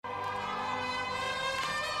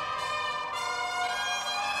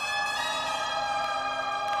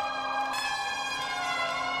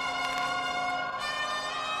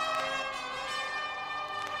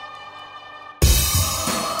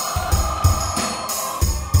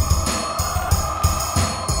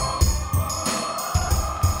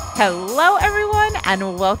Hello, everyone,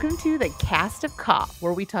 and welcome to the Cast of Caw,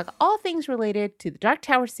 where we talk all things related to the Dark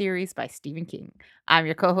Tower series by Stephen King. I'm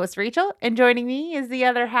your co-host, Rachel, and joining me is the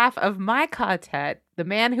other half of my quartet, the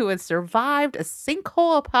man who has survived a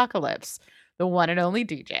sinkhole apocalypse, the one and only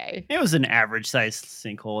DJ. It was an average-sized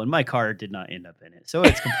sinkhole, and my car did not end up in it, so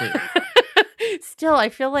it's completely fine. Still, I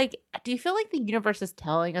feel like, do you feel like the universe is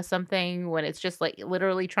telling us something when it's just like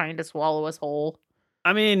literally trying to swallow us whole?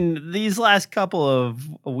 I mean, these last couple of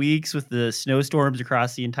weeks with the snowstorms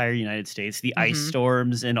across the entire United States, the ice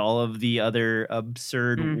storms, and all of the other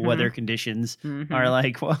absurd weather conditions are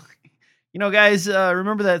like, well, guys,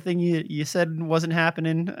 remember that thing you said wasn't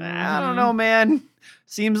happening? I don't know, man.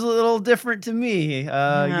 Seems a little different to me.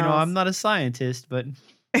 I'm not a scientist, but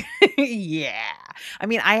Yeah. I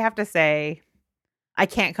mean, I have to say, I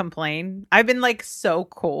can't complain. I've been like so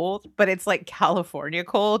cold, but it's like California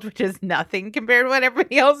cold, which is nothing compared to what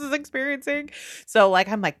everybody else is experiencing. So like,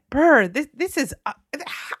 I'm like, brr, this is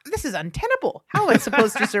untenable. How am I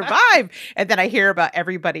supposed to survive? And then I hear about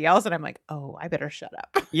everybody else, and I'm like, oh, I better shut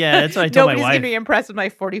up. Yeah, that's what I told my wife. Nobody's gonna be impressed with my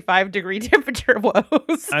 45-degree temperature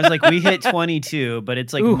woes. I was like, we hit 22, but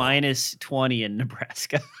it's like minus 20 in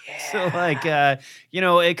Nebraska. Yeah. So like,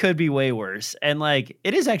 it could be way worse. And like,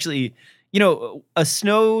 it is actually. A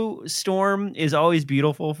snowstorm is always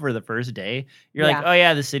beautiful for the first day. You're like, oh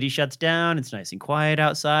yeah, the city shuts down. It's nice and quiet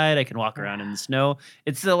outside. I can walk around in the snow.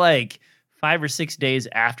 It's the like 5 or 6 days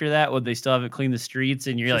after that when they still haven't cleaned the streets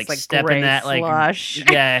and you're just like stepping that like slush.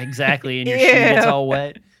 Yeah, exactly. And your shoe gets all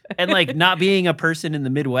wet. And like not being a person in the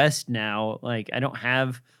Midwest now, like I don't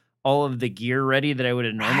have all of the gear ready that I would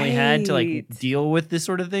have normally had to like deal with this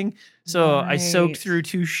sort of thing. So I soaked through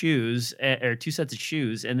two sets of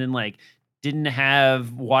shoes, and then like didn't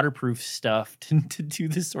have waterproof stuff to do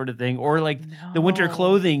this sort of thing, or like the winter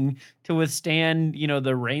clothing to withstand,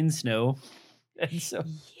 the rain snow. And so,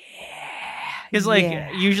 because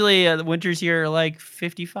usually the winters here are like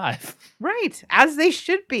 55, right? As they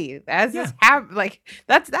should be. That's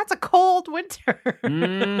a cold winter.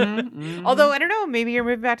 Although I don't know, maybe you're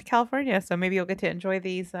moving back to California, so maybe you'll get to enjoy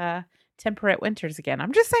these temperate winters again.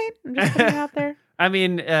 I'm just saying. I'm just putting it out there. I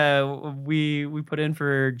mean, we put in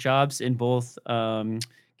for jobs in both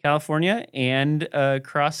California and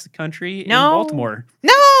across the country in Baltimore.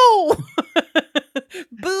 No,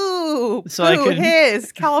 boo! So boo,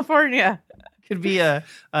 California could be a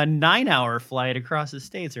 9-hour flight across the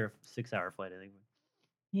states, or a 6-hour flight, I think.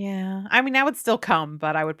 Yeah, I mean, I would still come,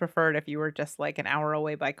 but I would prefer it if you were just like an hour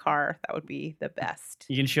away by car. That would be the best.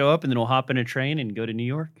 You can show up and then we'll hop in a train and go to New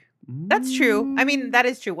York. That's true. I mean, that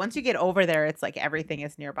is true. Once you get over there, it's like everything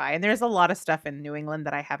is nearby. And there's a lot of stuff in New England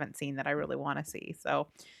that I haven't seen that I really want to see. So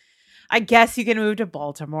I guess you can move to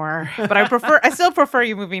Baltimore. But I still prefer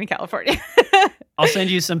you moving to California. I'll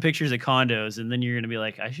send you some pictures of condos, and then you're going to be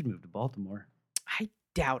like, I should move to Baltimore. I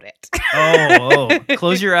doubt it. Oh,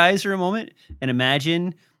 close your eyes for a moment and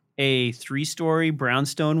imagine a 3-story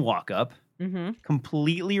brownstone walk-up,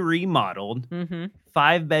 completely remodeled,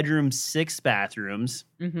 5 bedrooms, 6 bathrooms,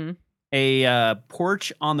 a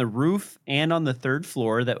porch on the roof and on the 3rd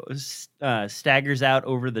floor that was staggers out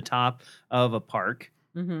over the top of a park.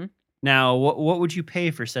 Now, what would you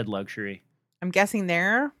pay for said luxury? I'm guessing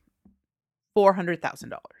they're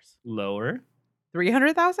 $400,000. Lower.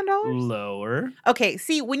 $300,000? Lower. Okay,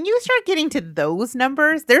 see, when you start getting to those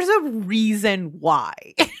numbers, there's a reason why.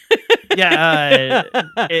 Yeah,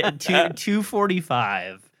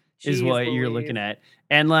 245 is what you're looking at,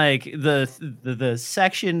 and like the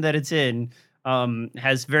section that it's in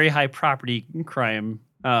has very high property crime.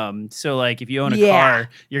 So like if you own a car,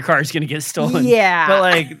 your car is gonna get stolen. Yeah, but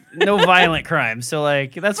like no violent crime. So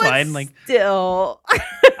like that's fine. Like still,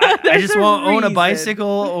 I just won't own a bicycle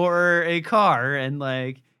or a car, and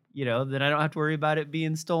like then I don't have to worry about it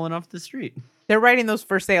being stolen off the street. They're writing those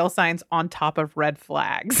for sale signs on top of red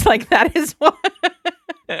flags. Like that is what.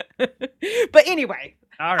 But anyway,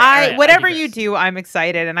 all right, whatever you do, I'm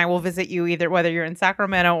excited, and I will visit you either whether you're in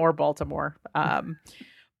Sacramento or Baltimore.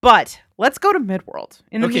 But let's go to Midworld.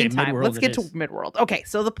 In the meantime, let's get to Midworld. Okay,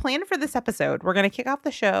 so the plan for this episode, we're going to kick off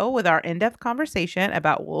the show with our in-depth conversation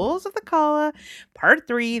about Wolves of the Calla, Part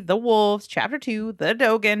 3, The Wolves, Chapter 2, The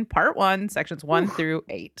Dogan, Part 1, Sections 1 through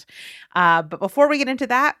 8. But before we get into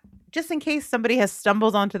that, just in case somebody has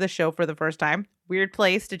stumbled onto the show for the first time, weird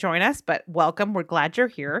place to join us, but welcome. We're glad you're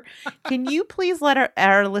here. Can you please let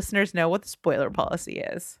our listeners know what the spoiler policy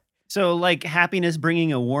is? So, like happiness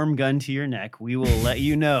bringing a warm gun to your neck, we will let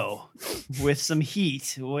you know with some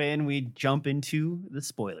heat when we jump into the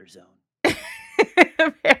spoiler zone.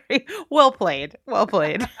 Very well played. Well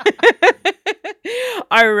played.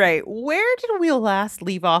 All right. Where did we last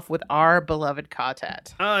leave off with our beloved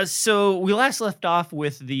Katet? So we last left off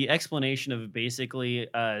with the explanation of basically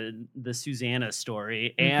the Susanna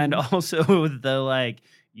story, and also the like,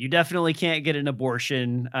 you definitely can't get an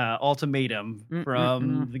abortion ultimatum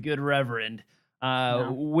from the good Reverend.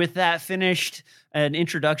 No. With that finished, an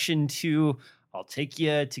introduction to, I'll take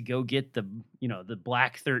you to go get the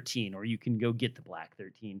Black 13, or you can go get the Black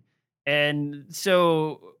 13. And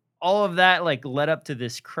so all of that like led up to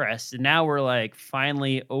this crest, and now we're like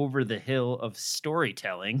finally over the hill of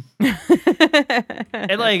storytelling.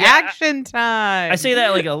 And like action time. I say that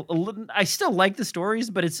like I still like the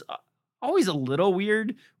stories, but it's always a little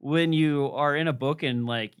weird when you are in a book and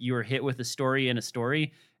like you are hit with a story in a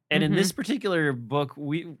story. And in this particular book,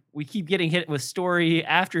 we keep getting hit with story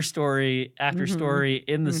after story after story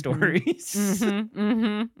in the stories.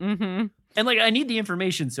 And like I need the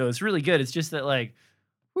information, so it's really good. It's just that like,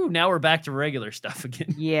 ooh, now we're back to regular stuff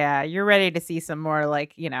again. Yeah, you're ready to see some more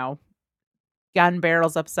like, gun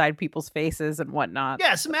barrels upside people's faces and whatnot.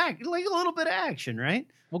 Yeah, some like a little bit of action, right?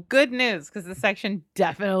 Well, good news, because this section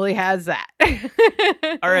definitely has that.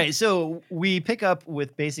 All right, so we pick up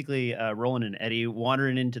with basically Roland and Eddie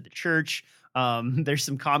wandering into the church. There's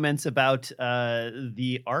some comments about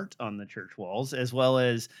the art on the church walls, as well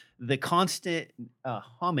as the constant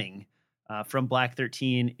humming from Black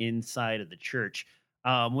 13 inside of the church.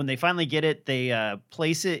 When they finally get it, they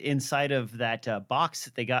place it inside of that box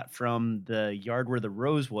that they got from the yard where the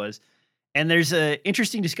rose was. And there's an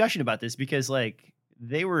interesting discussion about this because, like,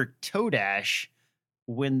 they were Todash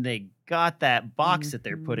when they got that box that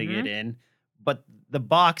they're putting it in, but the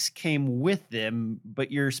box came with them.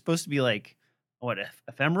 But you're supposed to be like, what,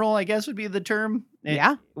 ephemeral, I guess would be the term.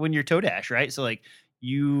 Yeah. When you're Todash, right? So like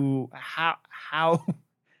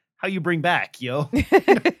how you bring back, yo.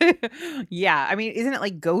 Yeah, I mean, isn't it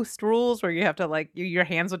like ghost rules where you have to like your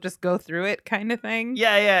hands will just go through it kind of thing?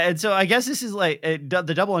 Yeah. And so I guess this is like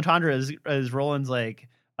the double entendre is Roland's like,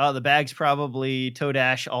 oh, the bag's probably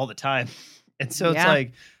Todash all the time. And so it's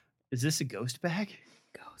like, is this a ghost bag?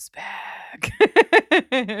 Ghost bag.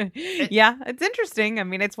 Yeah, it's interesting. I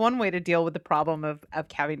mean, it's one way to deal with the problem of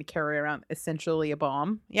having to carry around essentially a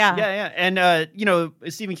bomb. Yeah. And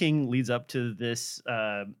Stephen King leads up to this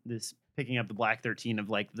this picking up the Black 13 of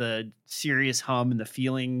like the serious hum and the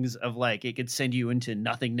feelings of like it could send you into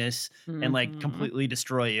nothingness and like completely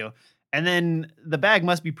destroy you. And then the bag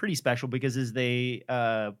must be pretty special because as they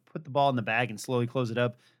put the ball in the bag and slowly close it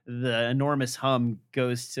up, the enormous hum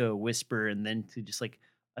goes to a whisper and then to just like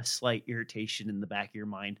a slight irritation in the back of your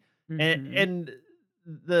mind. And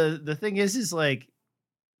the thing is like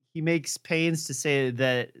he makes pains to say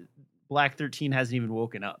that Black 13 hasn't even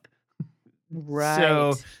woken up. Right.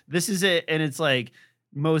 So this is it, and it's like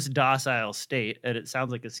most docile state, and it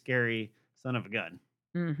sounds like a scary son of a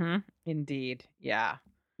gun. Indeed. Yeah.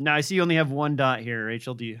 Now, I see you only have one dot here.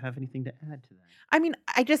 Rachel, do you have anything to add to that? I mean,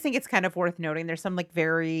 I just think it's kind of worth noting. There's some like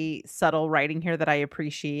very subtle writing here that I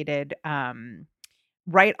appreciated.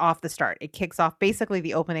 Right off the start, it kicks off. Basically,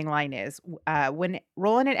 the opening line is when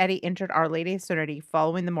Roland and Eddie entered Our Lady of Serenity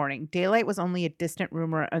following the morning, daylight was only a distant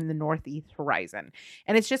rumor on the northeast horizon.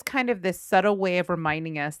 And it's just kind of this subtle way of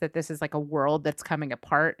reminding us that this is like a world that's coming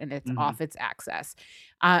apart and it's off its axis.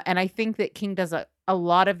 And I think that King does a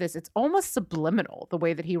lot of this. It's almost subliminal, the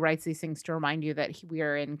way that he writes these things to remind you that we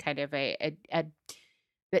are in kind of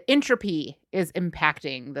the entropy is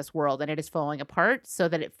impacting this world and it is falling apart, so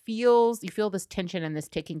that you feel this tension and this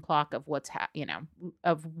ticking clock of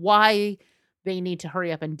of why they need to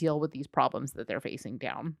hurry up and deal with these problems that they're facing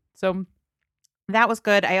down. So that was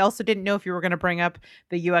good. I also didn't know if you were going to bring up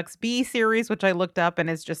the UXB series, which I looked up and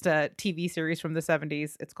is just a TV series from the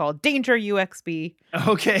 70s. It's called Danger UXB.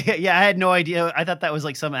 Okay. Yeah, I had no idea. I thought that was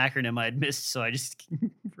like some acronym I had missed, so I just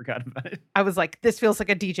forgot about it. I was like, this feels like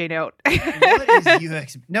a DJ note. What is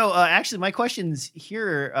UXB? No, actually, my questions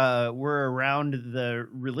here were around the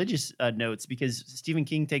religious notes, because Stephen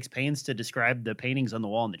King takes pains to describe the paintings on the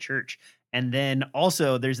wall in the church. And then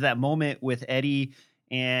also there's that moment with Eddie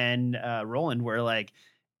and Roland where like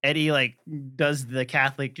Eddie like does the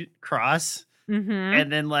Catholic cross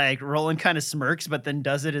and then like Roland kind of smirks but then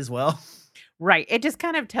does it as well. Right. It just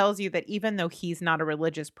kind of tells you that even though he's not a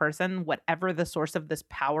religious person, whatever the source of this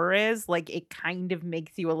power is, like it kind of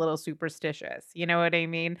makes you a little superstitious. You know what I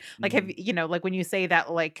mean? Like, like when you say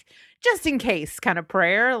that, like, just in case kind of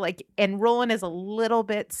prayer, like, and Roland is a little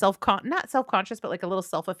bit not self-conscious, but like a little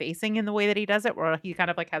self-effacing in the way that he does it, where he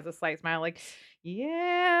kind of like has a slight smile, like,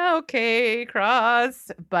 yeah, okay,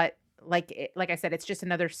 cross. But like I said, it's just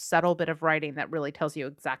another subtle bit of writing that really tells you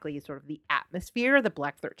exactly sort of the atmosphere that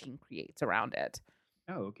Black 13 creates around it.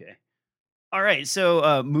 Oh, okay. All right,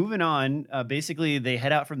 so moving on. Basically, they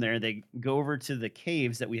head out from there. They go over to the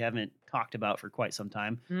caves that we haven't talked about for quite some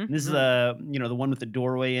time. And this is Mhm. the one with the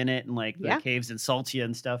doorway in it, and like the Yeah. caves in Saltia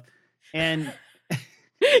and stuff. And well,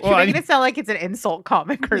 You're I making mean, it sound like it's an insult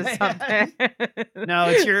comic or yeah, something. no,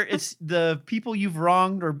 it's the people you've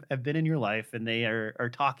wronged or have been in your life, and they are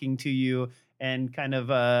talking to you and kind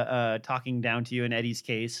of talking down to you. In Eddie's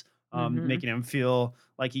case, Mhm. making him feel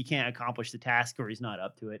like he can't accomplish the task or he's not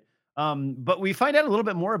up to it. But we find out a little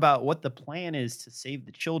bit more about what the plan is to save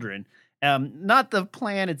the children. Not the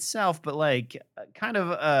plan itself, but like kind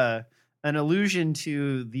of an allusion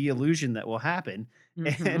to the illusion that will happen. And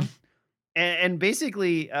Mhm. and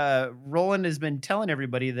basically, Roland has been telling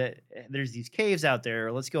everybody that there's these caves out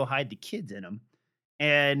there. Let's go hide the kids in them.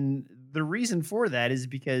 And the reason for that is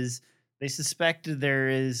because they suspect there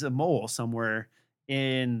is a mole somewhere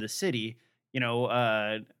in the city.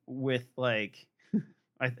 With like,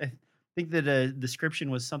 I think that a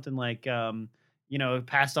description was something like,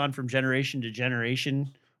 passed on from generation to generation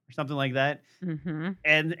or something like that. Mhm.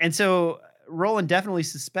 And so Roland definitely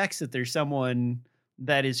suspects that there's someone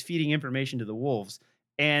that is feeding information to the wolves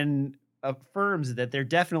and affirms that they're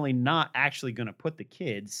definitely not actually going to put the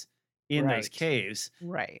kids in those Right. caves.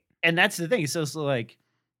 Right. And that's the thing. So like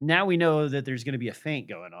now we know that there's going to be a feint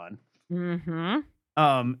going on. Mhm.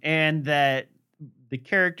 And that the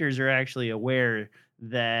characters are actually aware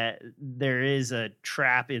that there is a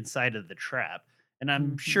trap inside of the trap. And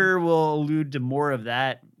I'm Mhm. sure we'll allude to more of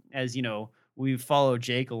that as, we follow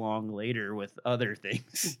Jake along later with other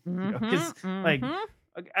things, Mhm. because like Mhm.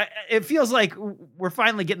 it feels like we're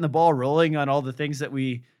finally getting the ball rolling on all the things that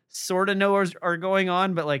we sort of know are going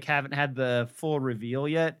on, but like haven't had the full reveal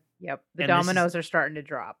yet. Yep. The And this is dominoes are starting to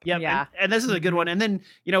drop. Yep, and Yeah. and this is a good one. Mhm. And then,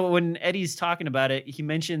 when Eddie's talking about it, he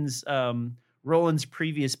mentions Roland's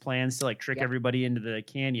previous plans to like trick Yep. everybody into the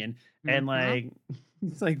canyon, and Mhm. like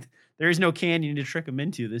it's like there is no canyon to trick them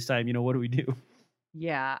into this time. What do we do?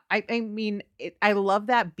 Yeah. I mean, I love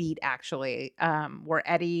that beat actually, where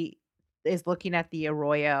Eddie is looking at the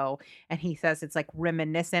arroyo and he says it's like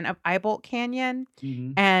reminiscent of Eyebolt Canyon.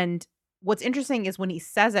 Hmm. And what's interesting is when he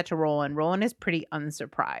says that to Roland, Roland is pretty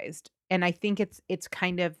unsurprised. And I think it's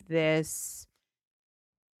kind of this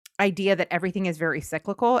idea that everything is very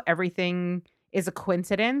cyclical, everything is a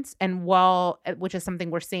coincidence, and while which is something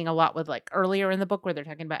we're seeing a lot with, like, earlier in the book where they're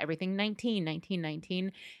talking about everything 19, 19,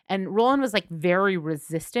 19, and Roland was, like, very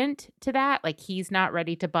resistant to that, like, he's not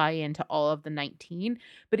ready to buy into all of the 19,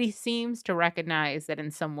 but he seems to recognize that in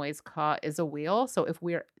some ways Ka is a wheel, so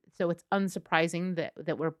it's unsurprising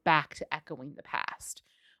that we're back to echoing the past,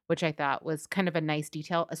 which I thought was kind of a nice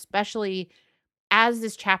detail, especially as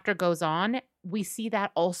this chapter goes on, we see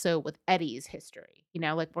that also with Eddie's history.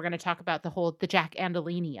 Like we're going to talk about the Jack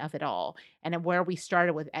Andolini of it all and then where we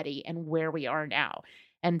started with Eddie and where we are now.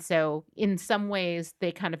 And so in some ways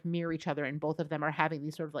they kind of mirror each other and both of them are having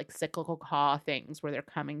these sort of like cyclical Ka things where they're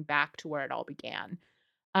coming back to where it all began.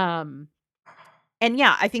 Um and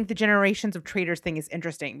yeah, I think the generations of traders thing is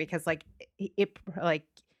interesting because like like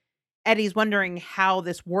Eddie's wondering how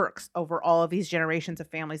this works over all of these generations of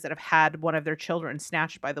families that have had one of their children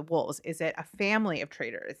snatched by the wolves. Is it a family of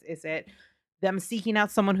traders? Is it them seeking out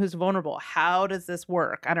someone who's vulnerable? How does this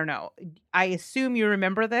work? I don't know. I assume you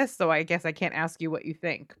remember this, so I guess I can't ask you what you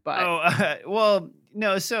think, but Oh, well,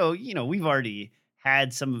 no. So we've already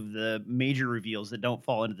had some of the major reveals that don't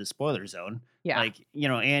fall into the spoiler zone, yeah. like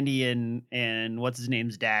Andy and what's his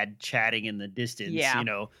name's dad chatting in the distance. Yeah.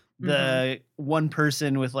 Mhm. The one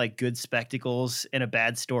person with like good spectacles and a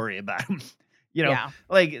bad story about him. Yeah.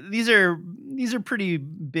 Like these are pretty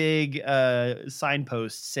big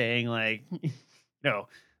signposts saying like,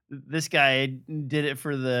 this guy did it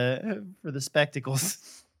for the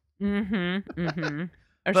spectacles. Mhm. Mhm.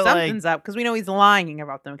 Or But like, something's up because we know he's lying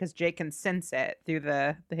about them because Jake can sense it through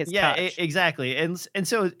his yeah, touch. exactly. And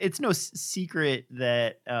so it's no secret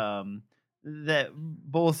that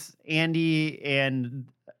both Andy and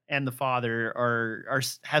the father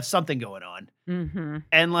have something going on. Mhm.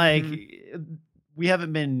 And like Mhm. we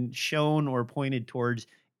haven't been shown or pointed towards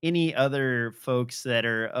any other folks that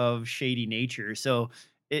are of shady nature. So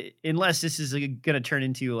unless this is going to turn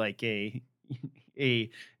into like a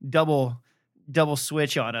double double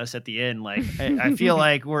switch on us at the end, like I feel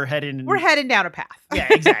like we're We're heading. heading down a path. Yeah,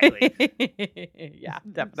 exactly. Yeah, So,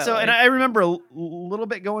 and definitely. I remember a little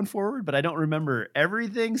bit going forward, but I don't remember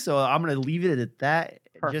everything. So I'm going to leave it at that,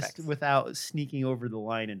 just Perfect. without sneaking over the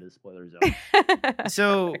line into the spoiler zone.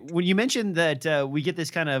 So Perfect. when you mentioned that we get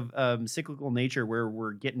this kind of cyclical nature where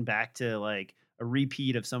we're getting back to like a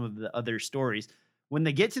repeat of some of the other stories, when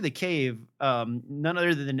they get to the cave, none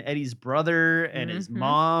other than Eddie's brother and his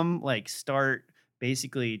mom like start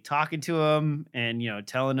basically talking to him and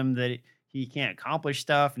telling him that he can't accomplish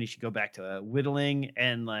stuff and he should go back to whittling.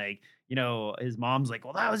 And like his mom's like,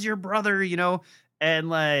 well, that was your brother, and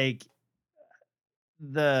like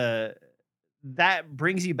that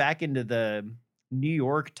brings you back into the New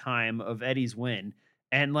York time of Eddie's win.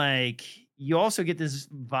 And like you also get this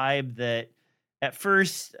vibe that at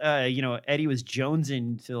first Eddie was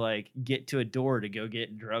jonesing to like get to a door to go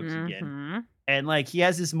get drugs again. And like he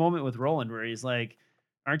has this moment with Roland where he's like,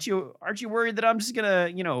 aren't you worried that I'm just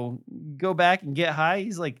gonna go back and get high?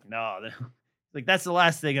 He's like, no. Like that's the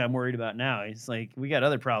last thing I'm worried about now. He's like, we got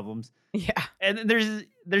other problems. Yeah. And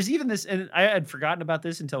there's even this, and I had forgotten about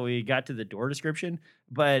this until we got to the door description,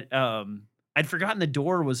 but I'd forgotten the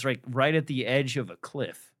door was like right at the edge of a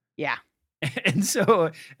cliff. Yeah. And so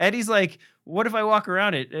Eddie's like, what if I walk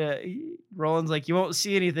around it? Roland's like, you won't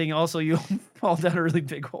see anything. Also, you'll fall down a really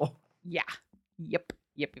big hole. Yeah. Yep.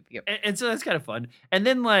 And so that's kind of fun. And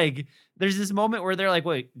then like, there's this moment where they're like,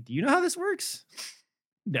 wait, do you know how this works?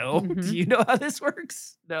 No. Do you know how this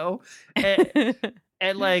works? No.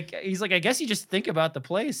 And like, he's like, I guess you just think about the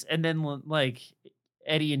place. And then like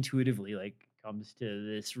Eddie intuitively like comes to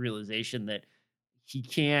this realization that he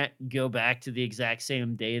can't go back to the exact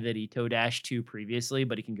same day that he toe dashed to previously,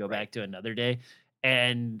 but he can go back to another day,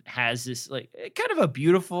 and has this like kind of a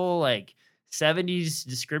beautiful like 70s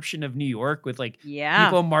description of New York with like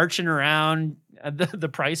people marching around the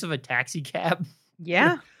price of a taxi cab.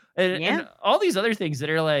 Yeah. And all these other things that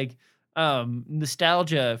are like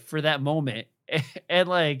nostalgia for that moment. And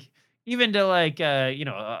like even to like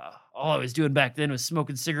all I was doing back then was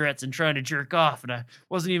smoking cigarettes and trying to jerk off, and I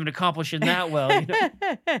wasn't even accomplishing that well.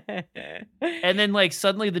 And then like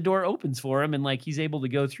suddenly the door opens for him and like he's able to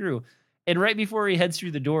go through. And right before he heads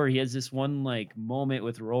through the door, he has this one like moment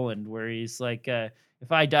with Roland where he's like, if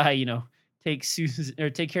I die,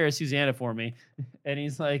 take care of Susanna for me. And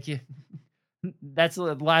he's like, that's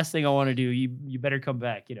the last thing I want to do. You better come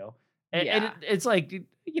back, And it's like,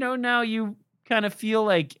 now you kind of feel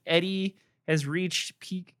like Eddie has reached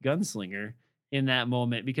peak gunslinger in that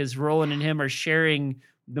moment because Roland and him are sharing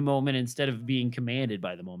the moment instead of being commanded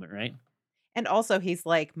by the moment, right? And also he's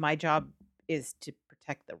like, my job is to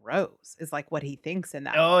protect the Rose, is like what he thinks in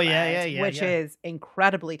that moment, which is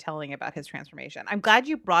incredibly telling about his transformation. I'm glad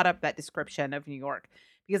you brought up that description of New York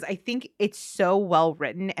because I think it's so well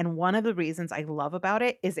written. And one of the reasons I love about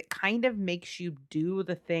it is it kind of makes you do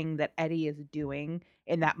the thing that Eddie is doing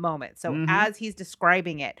in that moment. So as he's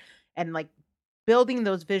describing it and like building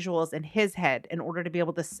those visuals in his head in order to be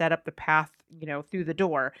able to set up the path, through the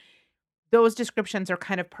door, those descriptions are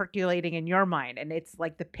kind of percolating in your mind. And it's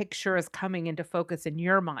like the picture is coming into focus in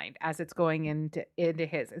your mind as it's going into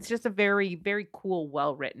his. It's just a very, very cool,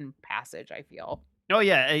 well-written passage, I feel. Oh,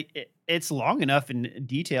 yeah. It's long enough and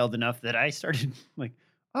detailed enough that I started like,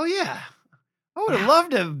 oh, yeah. I would have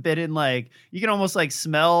loved to have been in like, you can almost like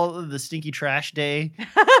smell the stinky trash day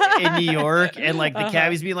in New York and like the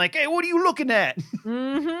cabbies being like, hey, what are you looking at?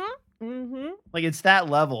 Like it's that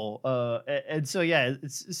level. And so, yeah,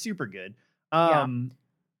 it's super good.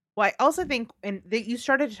 Well, I also think, and you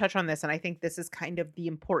started to touch on this, and I think this is kind of the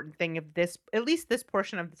important thing of this, at least this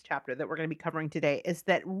portion of this chapter that we're going to be covering today, is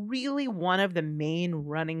that really one of the main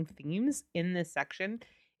running themes in this section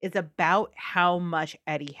is about how much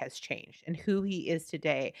Eddie has changed and who he is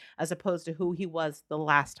today, as opposed to who he was the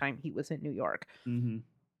last time he was in New York.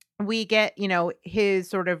 We get, his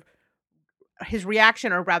sort of his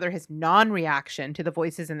reaction, or rather his non-reaction to the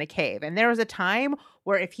voices in the cave. And there was a time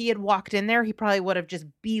where if he had walked in there, he probably would have just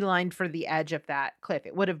beelined for the edge of that cliff.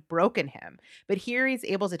 It would have broken him. But here he's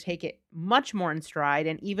able to take it much more in stride,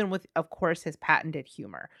 and even with, of course, his patented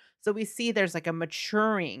humor. So we see there's like a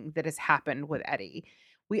maturing that has happened with Eddie.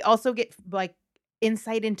 We also get like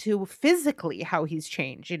insight into physically how he's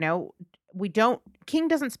changed. King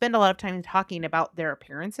doesn't spend a lot of time talking about their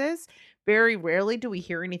appearances. Very rarely do we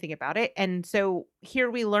hear anything about it. And so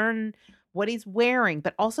here we learn what he's wearing,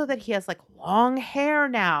 but also that he has like long hair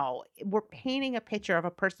now. We're painting a picture of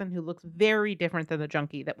a person who looks very different than the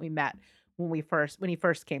junkie that we met when he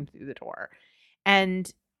first came through the door.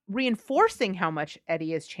 And reinforcing how much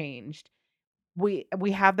Eddie has changed, we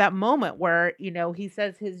have that moment where, he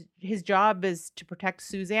says his job is to protect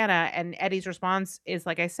Susanna, and Eddie's response is,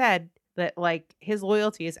 like I said, that like his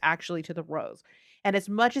loyalty is actually to the Rose. And as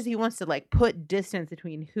much as he wants to like put distance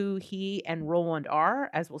between who he and Roland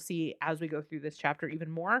are, as we'll see as we go through this chapter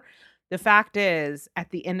even more, the fact is,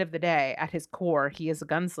 at the end of the day, at his core, he is a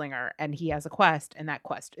gunslinger and he has a quest, and that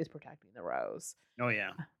quest is protecting the Rose. Oh,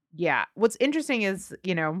 yeah. Yeah. What's interesting is,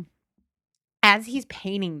 as he's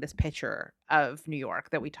painting this picture of New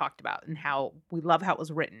York that we talked about and how we love how it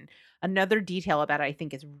was written, another detail about it I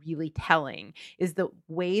think is really telling is the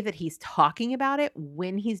way that he's talking about it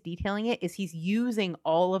when he's detailing it is he's using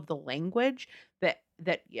all of the language that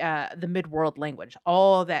the mid-world language,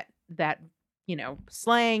 all that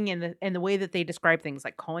slang and the way that they describe things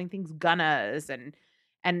like calling things gunnas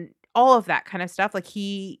and all of that kind of stuff. Like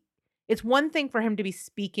it's one thing for him to be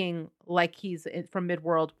speaking like from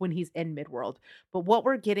Midworld when he's in Midworld, but what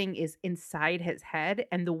we're getting is inside his head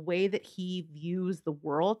and the way that he views the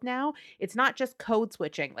world now. It's not just code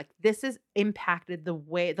switching. Like this has impacted the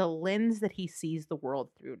lens that he sees the world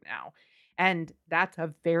through now. And that's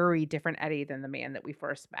a very different Eddie than the man that we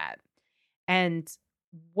first met. And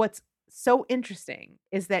what's so interesting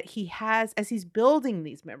is that as he's building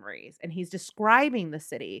these memories and he's describing the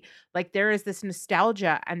city, like there is this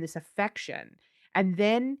nostalgia and this affection. And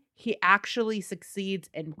then he actually succeeds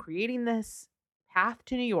in creating this path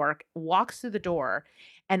to New York, walks through the door,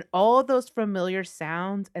 and all of those familiar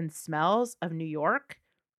sounds and smells of New York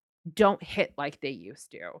don't hit like they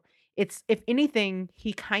used to. It's if anything,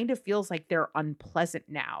 he kind of feels like they're unpleasant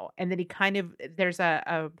now. And then he kind of there's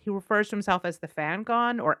he refers to himself as the fan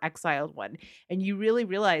gone or exiled one. And you really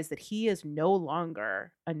realize that he is no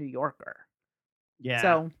longer a New Yorker. Yeah.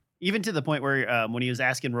 So even to the point where when he was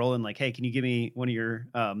asking Roland, like, "Hey, can you give me one of your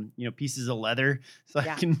pieces of leather so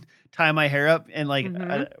I can tie my hair up?" And like,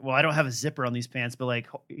 I don't have a zipper on these pants, but like,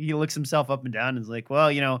 he looks himself up and down and is like,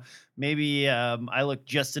 "Well, maybe I look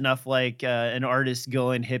just enough like an artist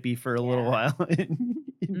going hippie for a little while,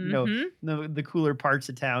 the cooler parts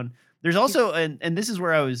of town." There's also, and this is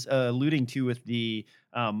where I was alluding to with the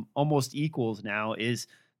almost equals. Now is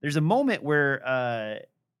there's a moment where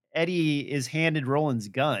Eddie is handed Roland's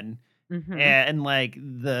gun, and like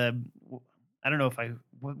I don't know if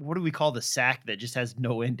what do we call the sack that just has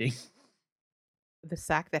no ending? The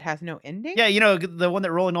sack that has no ending? Yeah, the one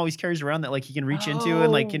that Roland always carries around that like he can reach into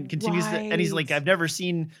and like continues and he's like, I've never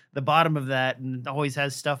seen the bottom of that, and always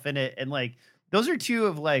has stuff in it. And like those are two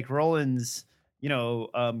of like Roland's,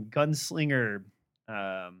 gunslinger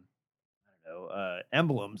I don't know,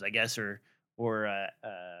 emblems, I guess, or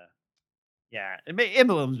yeah,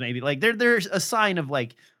 emblems maybe. Like there's a sign of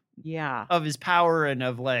like of his power and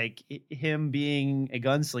of like him being a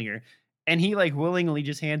gunslinger, and he like willingly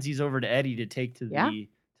just hands these over to Eddie to take to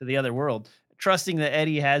the other world, trusting that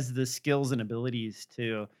Eddie has the skills and abilities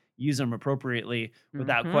to use them appropriately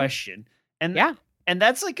without question. And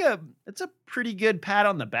that's like it's a pretty good pat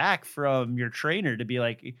on the back from your trainer to be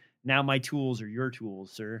like, now my tools are your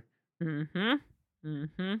tools, sir.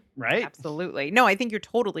 Right? Absolutely. No, I think you're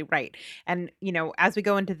totally right. And, as we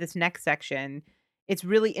go into this next section, it's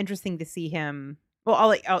really interesting to see him.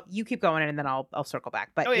 Well, you keep going and then I'll circle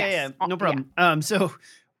back. But no problem. So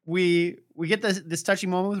we get this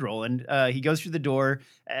touching moment with Roland. He goes through the door.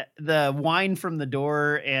 The whine from the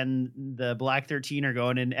door and the Black 13 are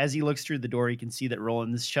going. And as he looks through the door, he can see that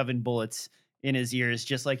Roland's shoving bullets in his ears,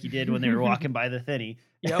 just like he did when they were walking by the Thinny.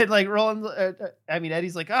 And like Roland,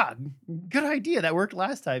 Eddie's like, good idea. That worked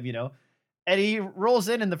last time, Eddie rolls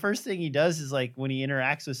in, and the first thing he does is like when he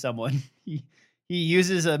interacts with someone, he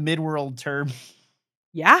uses a midworld term.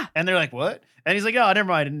 Yeah. And they're like, what? And he's like, oh, never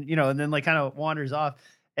mind. And, and then like kind of wanders off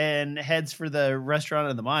and heads for the restaurant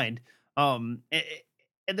of the mind.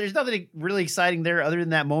 And there's nothing really exciting there other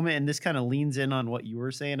than that moment. And this kind of leans in on what you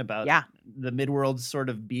were saying about the midworld sort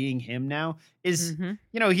of being him now is,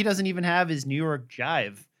 he doesn't even have his New York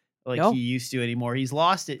jive like he used to anymore. He's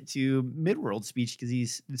lost it to midworld speech because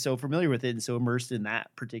he's so familiar with it and so immersed in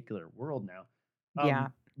that particular world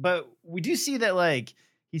now. But we do see that like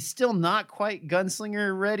he's still not quite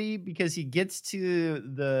gunslinger ready because he gets to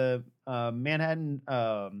the Manhattan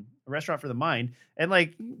restaurant for the mind. And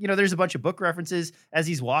like, there's a bunch of book references as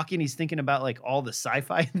he's walking. He's thinking about like all the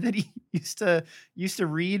sci-fi that he used to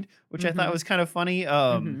read, which I thought was kind of funny.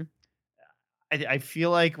 I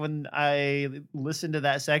feel like when I listen to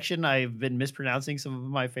that section, I've been mispronouncing some of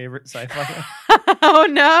my favorite sci-fi. Oh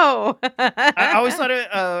no! I always thought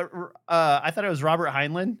it was Robert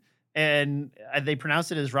Heinlein, and they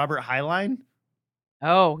pronounced it as Robert Heinlein.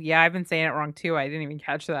 Oh yeah, I've been saying it wrong too. I didn't even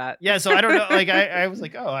catch that. Yeah, so I don't know. Like I was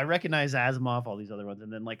like, oh, I recognize Asimov, all these other ones,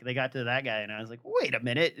 and then like they got to that guy, and I was like, wait a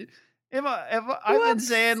minute. If I've been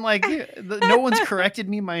saying like no one's corrected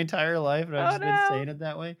me my entire life, and I've just been saying it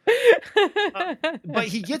that way. But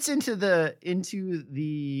he gets into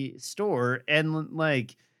the store, and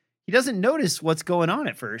like he doesn't notice what's going on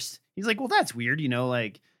at first. He's like, well, that's weird,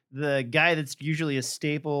 like the guy that's usually a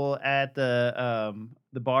staple at the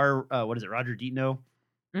bar. What is it, Roger Deatno?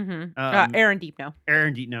 Mm-hmm. Aaron Deepno.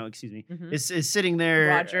 Aaron Deepno, excuse me, is sitting there.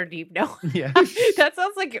 Roger Deepno. Yeah. That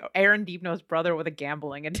sounds like Aaron Deepno's brother with a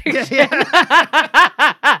gambling addiction. Yeah.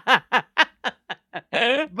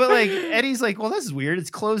 But like Eddie's like, well, this is weird. It's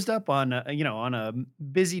closed up on on a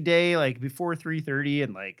busy day, like before 3:30,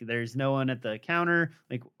 and like there's no one at the counter.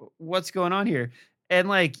 Like, what's going on here? And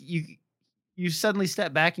like you suddenly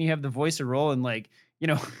step back and you have the voice roll and like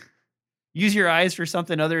use your eyes for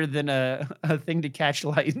something other than a thing to catch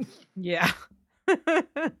light. Yeah.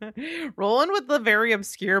 Rolling with the very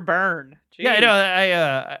obscure burn. Jeez. Yeah, I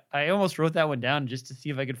know. I almost wrote that one down just to see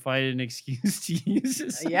if I could find an excuse to use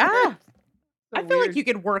it. Yeah. I feel like you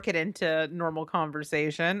could work it into normal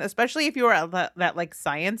conversation, especially if you were at that like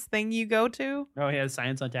science thing you go to. Oh yeah,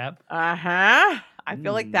 Science on Tap. I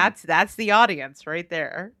feel like that's the audience right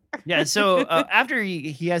there. Yeah. So after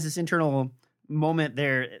he has this internal moment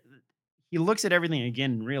there, he looks at everything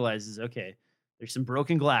again and realizes, okay, there's some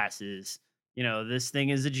broken glasses. This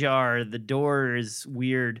thing is ajar. The door is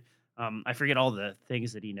weird. I forget all the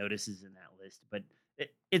things that he notices in that list, but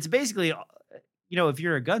it's basically, if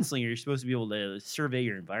you're a gunslinger, you're supposed to be able to survey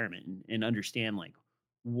your environment and understand like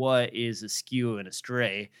what is askew and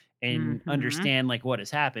astray and understand like what has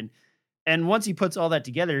happened. And once he puts all that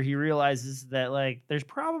together, he realizes that like there's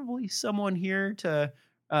probably someone here to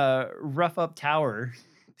rough up Tower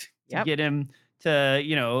to get him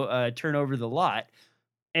to turn over the lot.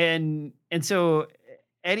 And so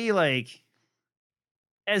Eddie, like,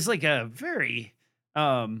 as like a very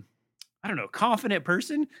confident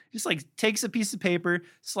person, just like takes a piece of paper,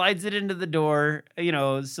 slides it into the door,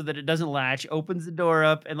 so that it doesn't latch, opens the door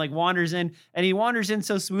up and like wanders in, and he wanders in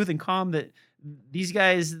so smooth and calm that these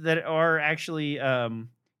guys that are actually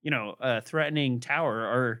threatening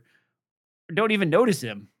Tower don't even notice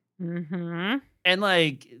him. And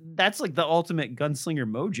like that's like the ultimate gunslinger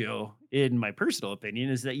mojo, in my personal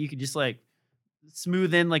opinion, is that you could just like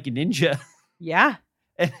smooth in like a ninja. Yeah.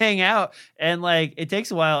 And hang out, and like it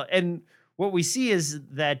takes a while. And what we see is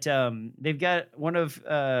that they've got one of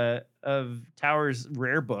Tower's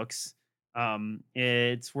rare books.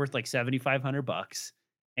 It's worth like $7,500,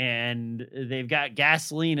 and they've got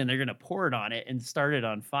gasoline, and they're gonna pour it on it and start it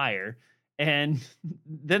on fire. And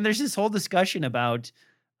then there's this whole discussion about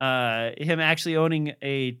him actually owning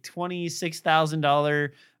a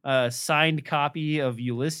 $26,000 signed copy of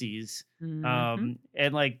Ulysses, and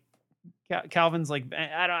like Calvin's like,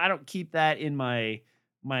 I don't keep that in my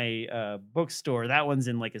bookstore. That one's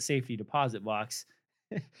in like a safety deposit box.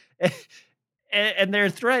 and their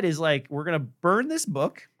threat is like, we're gonna burn this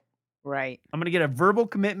book. Right. I'm gonna get a verbal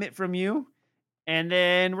commitment from you, and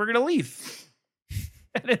then we're gonna leave.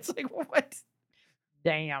 And it's like, what?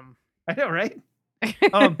 Damn. I know, right?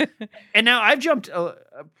 And now I've jumped a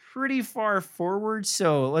pretty far forward,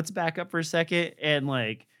 so let's back up for a second and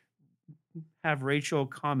like have Rachel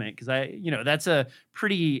comment, because that's a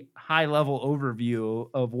pretty high level overview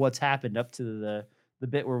of what's happened up to the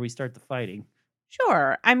bit where we start the fighting.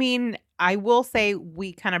 Sure. I mean, I will say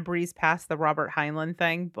we kind of breezed past the Robert Heinlein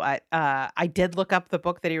thing, but I did look up the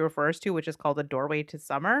book that he refers to, which is called A Doorway to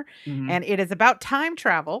Summer, and it is about time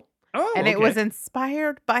travel. Oh, and it was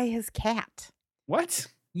inspired by his cat. What?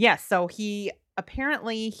 Yes. So he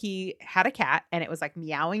had a cat, and it was like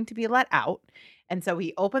meowing to be let out. And so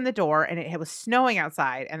he opened the door, and it was snowing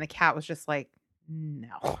outside, and the cat was just like,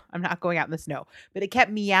 no, I'm not going out in the snow. But it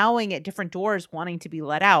kept meowing at different doors, wanting to be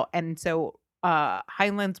let out. And so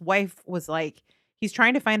Heinlein's wife was like, he's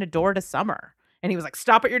trying to find a door to summer. And he was like,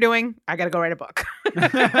 stop what you're doing. I got to go write a book.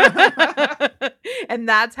 And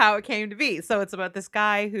that's how it came to be. So it's about this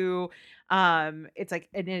guy who it's like,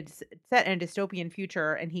 and it's set in a dystopian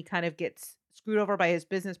future, and he kind of gets screwed over by his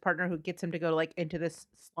business partner, who gets him to go like into this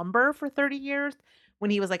slumber for 30 years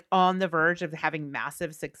when he was like on the verge of having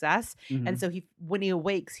massive success. And so when he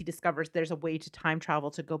awakes, he discovers there's a way to time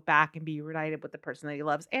travel to go back and be reunited with the person that he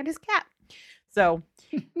loves and his cat. So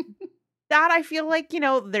that, I feel like,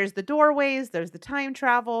 there's the doorways, there's the time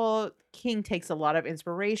travel. King takes a lot of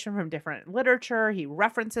inspiration from different literature. He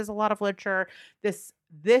references a lot of literature.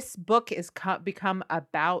 This book is become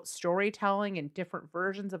about storytelling and different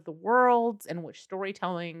versions of the world, and which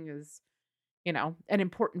storytelling is, an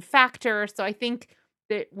important factor. So I think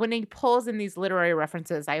that when he pulls in these literary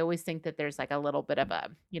references, I always think that there's like a little bit of a,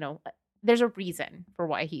 there's a reason for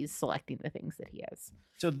why he's selecting the things that he is.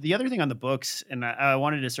 So the other thing on the books, and I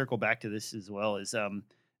wanted to circle back to this as well, is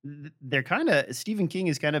they're kind of, Stephen King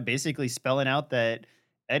is kind of basically spelling out that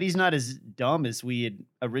Eddie's not as dumb as we had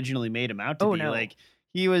originally made him out to be. No. Like,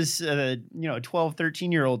 he was a 12,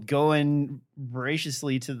 13-year-old going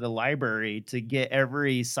voraciously to the library to get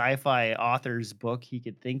every sci-fi author's book he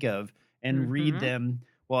could think of and read them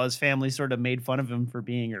while his family sort of made fun of him for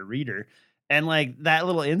being a reader. And like that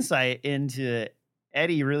little insight into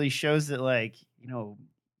Eddie really shows that, like,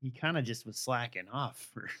 he kind of just was slacking off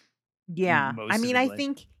for Yeah. I most of mean, his I life.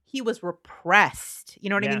 think he was repressed. You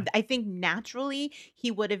know what I Yeah. mean? I think naturally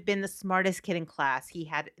he would have been the smartest kid in class. He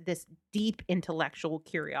had this deep intellectual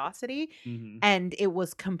curiosity, Hmm. and it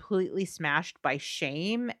was completely smashed by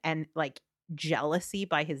shame and like jealousy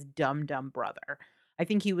by his dumb brother. I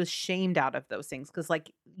think he was shamed out of those things because,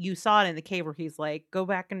 like, you saw it in the cave where he's like, "Go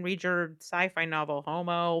back and read your sci-fi novel,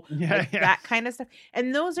 homo," Yeah, like yeah. that kind of stuff.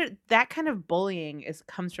 And those are that kind of bullying is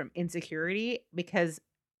comes from insecurity because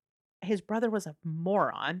his brother was a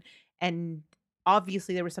moron, and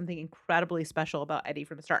obviously there was something incredibly special about Eddie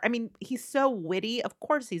from the start. I mean, he's so witty, of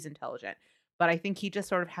course he's intelligent, but I think he just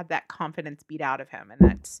sort of had that confidence beat out of him, and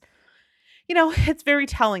that's it's very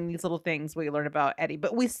telling, these little things we learn about Eddie,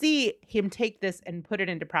 but we see him take this and put it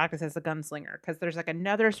into practice as a gunslinger because there's like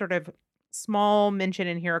another sort of small mention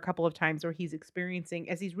in here a couple of times where he's experiencing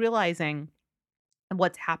as he's realizing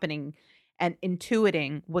what's happening and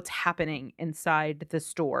intuiting what's happening inside the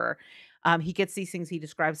store. He gets these things he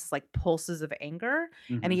describes as like pulses of anger.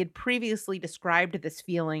 And he Hmm. had previously described this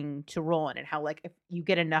feeling to Roland and how, like, if you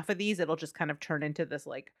get enough of these, it'll just kind of turn into this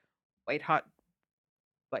like white hot,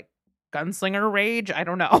 like, gunslinger rage. I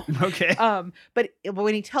don't know. Okay. But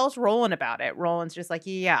when he tells Roland about it, Roland's just like,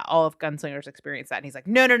 yeah, all of gunslingers experience that. And he's like,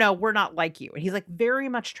 no, we're not like you. And he's like very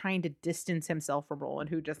much trying to distance himself from Roland,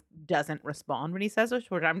 who just doesn't respond when he says this,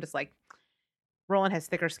 which I'm just like, Roland has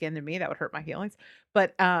thicker skin than me. That would hurt my feelings.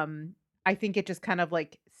 But I think it just kind of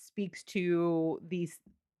like speaks to these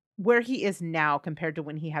where he is now compared to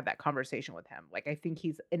when he had that conversation with him. Like, I think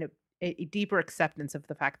he's in a deeper acceptance of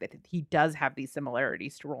the fact that he does have these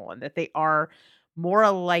similarities to Roland, that they are more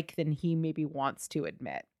alike than he maybe wants to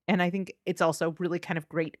admit. And I think it's also really kind of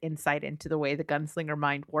great insight into the way the gunslinger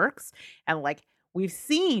mind works. And like we've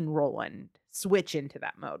seen Roland switch into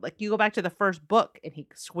that mode. Like you go back to the first book and he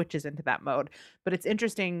switches into that mode. But it's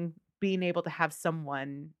interesting being able to have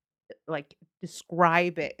someone like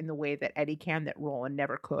describe it in the way that Eddie can that Roland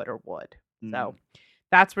never could or would. Mm. So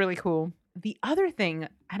that's really cool. The other thing,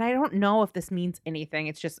 and I don't know if this means anything,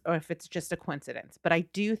 it's just or if it's just a coincidence, but I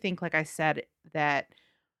do think, like I said, that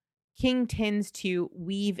King tends to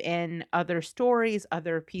weave in other stories,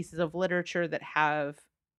 other pieces of literature that have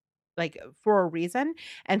like, for a reason,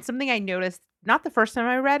 and something I noticed, not the first time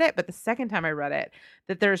I read it, but the second time I read it,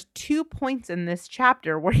 that there's 2 points in this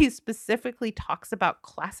chapter where he specifically talks about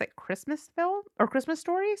classic Christmas film or Christmas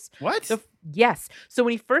stories. What? The f Yes. So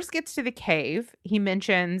when he first gets to the cave, he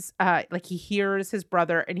mentions, like, he hears his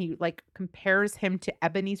brother and he, like, compares him to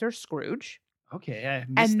Ebenezer Scrooge. Okay, I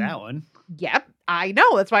missed And that one. Yep, I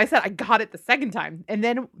know, that's why I said I got it the second time, and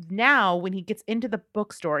then now when he gets into the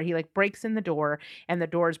bookstore, he, like, breaks in the door, and the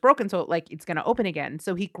door is broken, so, like, it's gonna open again,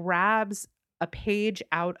 so he grabs a page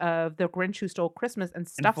out of The Grinch Who Stole Christmas and And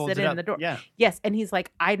stuffs folds it it in up. the door. Yeah. Yes, and he's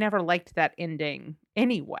like, "I never liked that ending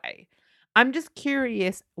anyway." I'm just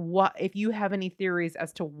curious what if you have any theories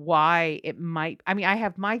as to why it might I mean, I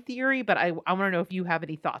have my theory, but I wanna know if you have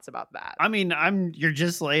any thoughts about that. I mean, you're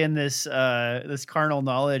just laying this carnal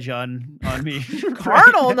knowledge on me right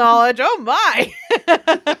Carnal now. knowledge, oh my.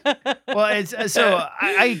 Well, it's so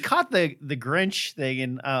I caught the Grinch thing,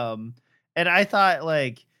 and I thought,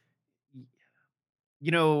 like,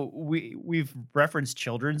 we've referenced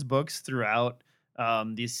children's books throughout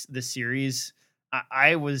this series.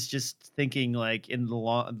 I was just thinking, like, in the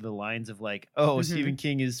lines of, like, oh, Mhm. Stephen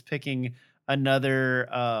King is picking another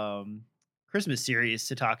Christmas series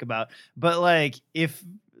to talk about. But like, if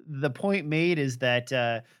the point made is that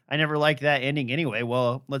I never liked that ending anyway,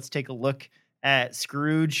 well, let's take a look at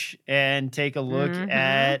Scrooge and take a look Mhm.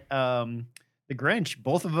 at the Grinch.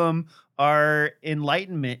 Both of them are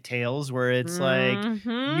enlightenment tales where it's like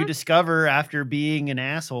you Mhm. discover after being an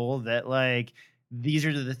asshole that, like, these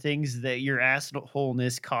are the things that your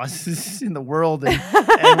assholeness causes in the world,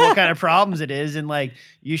 and what kind of problems it is, and like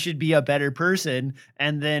you should be a better person,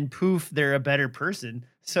 and then poof, they're a better person.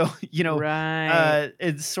 So Right.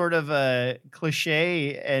 it's sort of a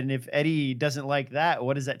cliche, and if Eddie doesn't like that,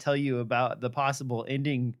 what does that tell you about the possible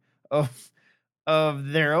ending of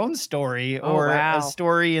their own story, Oh, or a wow.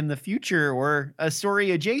 story in the future, or a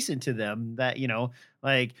story adjacent to them that,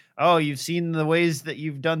 like, oh, you've seen the ways that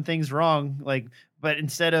you've done things wrong, like, but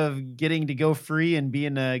instead of getting to go free and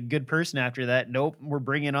being a good person after that, nope, we're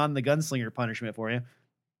bringing on the gunslinger punishment for you.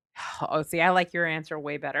 Oh, see, I like your answer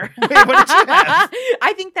way better. Wait, what did you have?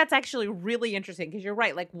 I think that's actually really interesting because you're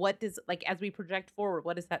right. Like, what does like as we project forward,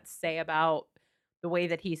 what does that say about the way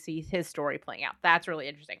that he sees his story playing out? That's really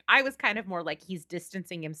interesting. I was kind of more like he's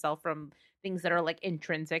distancing himself from things that are like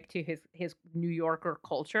intrinsic to his New Yorker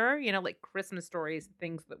culture, like Christmas stories,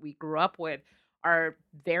 things that we grew up with are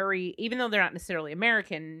very, even though they're not necessarily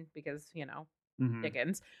American because, Mhm.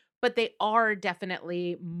 Dickens, but they are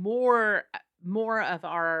definitely more of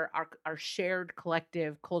our shared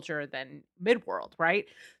collective culture than Midworld, right?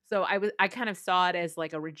 So I kind of saw it as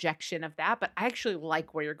like a rejection of that, but I actually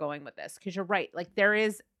like where you're going with this because you're right. Like there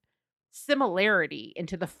is similarity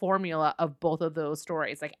into the formula of both of those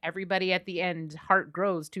stories. Like everybody at the end, heart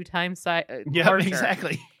grows 2 times Yep, larger.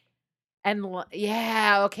 exactly. And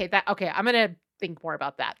yeah, okay. I'm gonna think more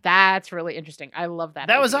about that. That's really interesting. I love that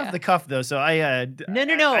That was off idea. the cuff though, so I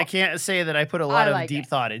No. can't say that I put a I lot of like deep it.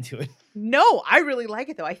 thought into it. No, I really like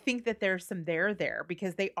it though. I think that there's some there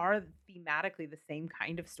because they are thematically the same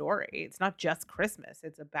kind of story. It's not just Christmas.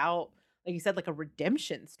 It's about, like you said, like a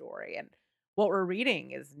redemption story. And what we're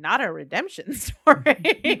reading is not a redemption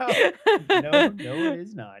story. No, it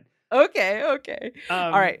is not. Okay. All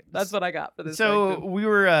Um, right. That's what I got for this so section.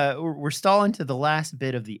 we're stalling to the last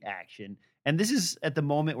bit of the action, and this is at the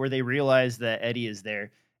moment where they realize that Eddie is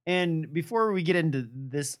there. And before we get into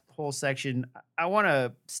this whole section, I want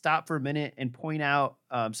to stop for a minute and point out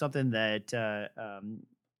something that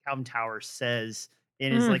Calvin Tower says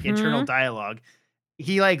in his like internal Mm-hmm. dialogue.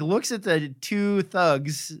 He like looks at the two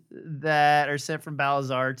thugs that are sent from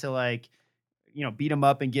Balazar to like beat him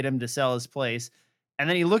up and get him to sell his place, and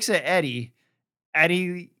then he looks at Eddie and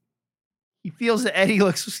he feels that Eddie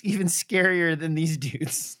looks even scarier than these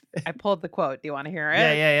dudes. I pulled the quote. Do you want to hear it?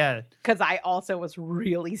 Yeah. Because I also was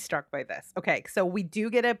really struck by this. Okay, so we do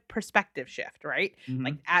get a perspective shift, right?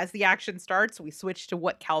 Like Mhm. as the action starts, we switch to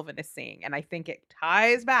what Calvin is seeing. And I think it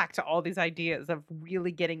ties back to all these ideas of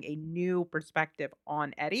really getting a new perspective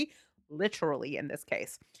on Eddie, literally in this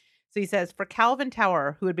case. So he says, for Calvin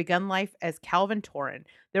Tower, who had begun life as Calvin Torrin,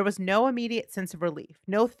 there was no immediate sense of relief,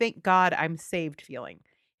 no thank God I'm saved feeling.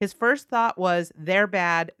 His first thought was, they're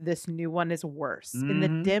bad, this new one is worse. In the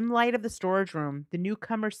Mhm. dim light of the storage room, the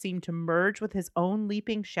newcomer seemed to merge with his own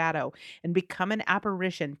leaping shadow and become an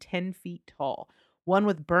apparition 10 feet tall, one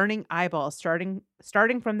with burning eyeballs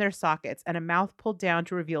starting from their sockets and a mouth pulled down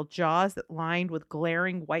to reveal jaws that lined with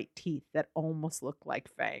glaring white teeth that almost looked like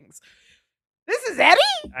fangs. This is Eddie?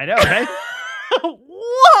 I know, right?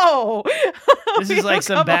 Whoa! This is like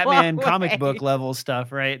some Batman comic book way. level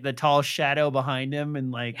stuff, right? The tall shadow behind him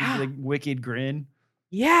and like Yeah. the wicked grin.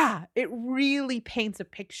 Yeah, it really paints a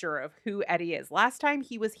picture of who Eddie is. Last time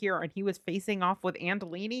he was here and he was facing off with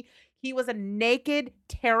Andolini, he was a naked,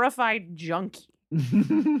 terrified junkie.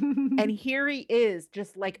 And here he is,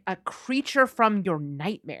 just like a creature from your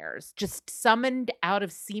nightmares, just summoned out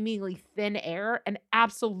of seemingly thin air and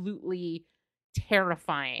absolutely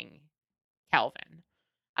terrifying Calvin.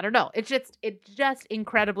 I don't know. It's just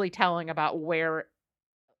incredibly telling about where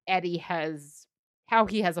Eddie has how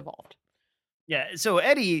he has evolved. Yeah, so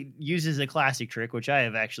Eddie uses a classic trick, which I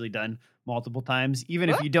have actually done multiple times, even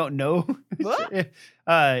if What? you don't know. What?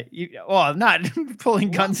 I'm not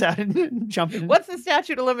pulling guns out and jumping. What's the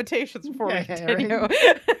statute of limitations before we Yeah, continue?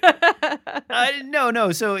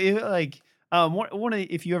 No. So if like one of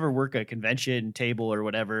if you ever work a convention table or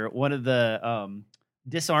whatever, one of the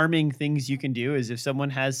disarming things you can do is if someone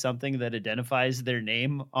has something that identifies their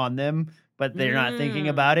name on them, but they're not thinking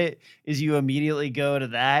about Mm. it, is you immediately go to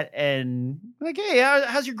that and like, hey,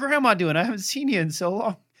 how's your grandma doing? I haven't seen you in so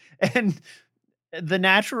long. And the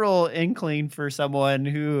natural inkling for someone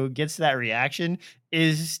who gets that reaction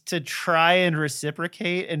is to try and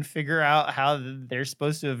reciprocate and figure out how they're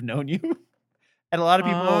supposed to have known you. And a lot of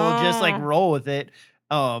people will just like Oh. roll with it.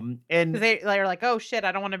 And 'Cause they're like, "Oh, shit,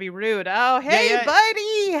 I don't wanna be rude. Oh, hey, yeah,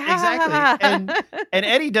 exactly. And buddy."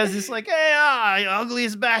 Eddie does this like, hey,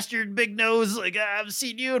 ugliest bastard, big nose, like I haven't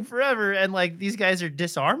seen you in forever. And like these guys are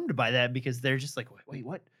disarmed by that because they're just like, wait,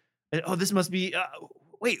 what? Oh, this must be.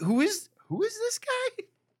 Wait, who is this guy?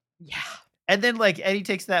 Yeah. And then like Eddie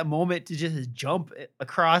takes that moment to just jump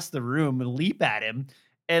across the room and leap at him,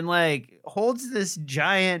 and like holds this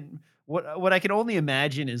giant what I can only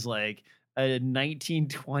imagine is like a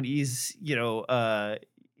 1920s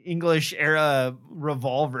English era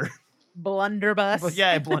revolver. But Blunderbuss.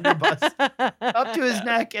 yeah, blunderbuss up to his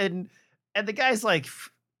neck, and the guy's like,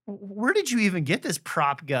 Where did you even get this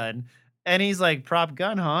prop gun?" And he's like, "Prop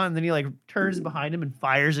gun, huh?" And then he like turns behind him and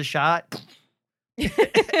fires a shot.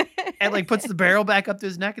 And like puts the barrel back up to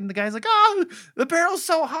his neck, and the guy's like, "Oh, the barrel's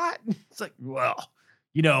so hot." It's like, well,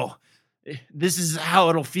 this is how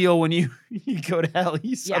it'll feel when you go to hell.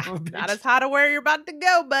 You son Yeah, of a not bitch. as hot of where you're about to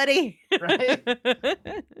go, buddy. Right?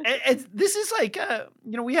 And this is like,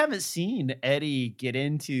 we haven't seen Eddie get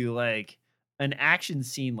into like an action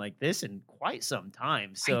scene like this in quite some time.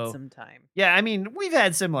 Quite So some time. yeah, I mean, we've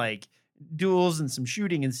had some like duels and some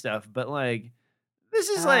shooting and stuff, but like this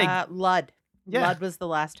is like Lud. yeah, Lud was the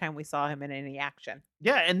last time we saw him in any action.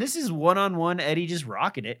 yeah, and this is one-on-one Eddie just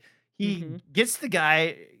rocking it. He Mm-hmm. gets the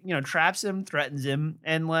guy, traps him, threatens him,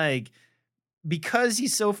 and like because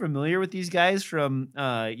he's so familiar with these guys from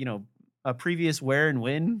a previous Where and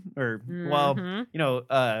Win, or well,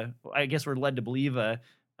 Mm-hmm. I guess we're led to believe an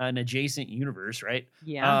adjacent universe, right?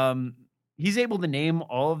 Yeah. Um, he's able to name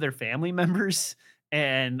all of their family members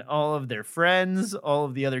and all of their friends, all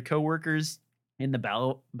of the other coworkers in the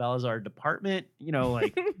Balazar department.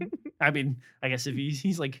 Like I mean, I guess if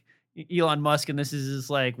he's like Elon Musk and this is his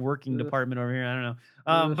like working Ugh. department over here, I don't know.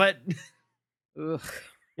 Ugh. But Ugh.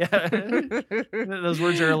 yeah, those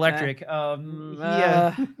words are electric. I'm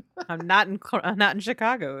not in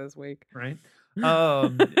Chicago this week. Right.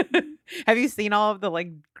 Have you seen all of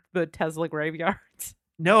the Tesla graveyards?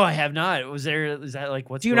 No, I have not. Is that like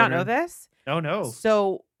what's Do you going not know on? this? Oh no.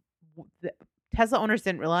 So the Tesla owners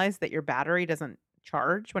didn't realize that your battery doesn't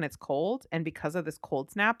charge when it's cold, and because of this cold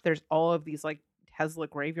snap, there's all of these like Tesla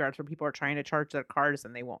graveyards where people are trying to charge their cars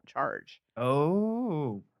and they won't charge.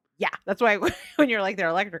 Oh. Yeah, that's why when you're like they're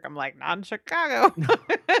electric, I'm like, not in Chicago.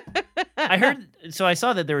 I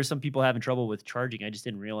saw that there were some people having trouble with charging. I just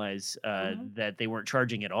didn't realize Mhm. that they weren't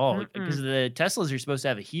charging at all because Mm-mm. the Teslas are supposed to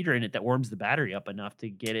have a heater in it that warms the battery up enough to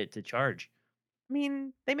get it to charge. I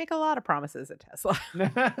mean, they make a lot of promises at Tesla.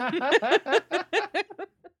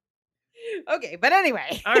 Okay, but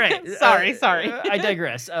anyway. All right. Sorry. I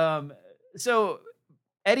digress. So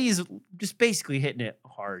Eddie's just basically hitting it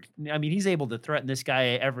hard. I mean, he's able to threaten this guy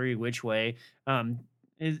every which way. And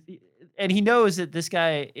he knows that this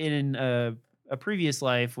guy in a previous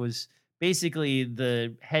life was basically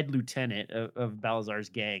the head lieutenant of Balazar's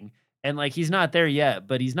gang. And like, he's not there yet,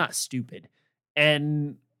 but he's not stupid.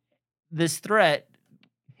 And this threat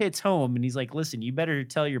hits home and he's like, listen, you better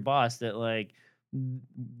tell your boss that like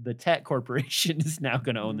the tech corporation is now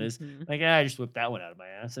going to own this. Mhm. Like, I just whipped that one out of my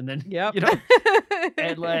ass. And then, Yep.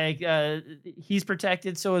 and like, he's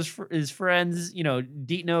protected. So his friends,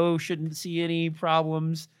 Deetno shouldn't see any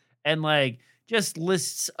problems, and like just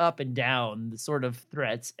lists up and down the sort of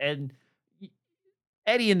threats. And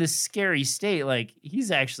Eddie in this scary state, like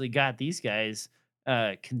he's actually got these guys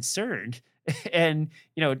concerned. And,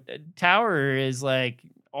 Tower is like,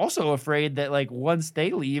 also afraid that like once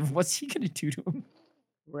they leave, what's he gonna do to him?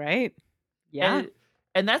 Right. Yeah.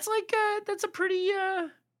 And that's like that's a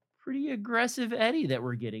pretty aggressive Eddie that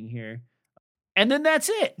we're getting here. And then that's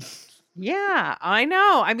it. Yeah, I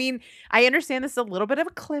know. I mean, I understand this is a little bit of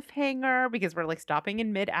a cliffhanger because we're like stopping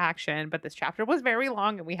in mid-action, but this chapter was very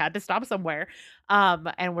long and we had to stop somewhere.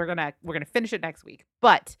 And we're gonna finish it next week.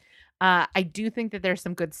 But I do think that there's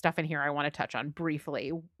some good stuff in here I want to touch on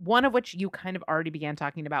briefly. One of which you kind of already began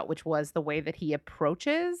talking about, which was the way that he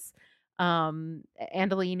approaches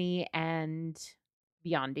Andolini and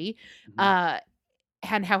Biondi.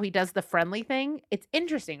 And how he does the friendly thing. It's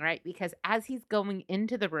interesting, right? Because as he's going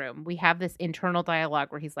into the room, we have this internal dialogue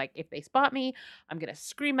where he's like, if they spot me, I'm going to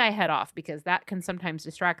scream my head off because that can sometimes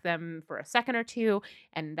distract them for a second or two.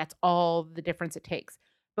 And that's all the difference it takes.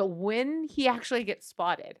 But when he actually gets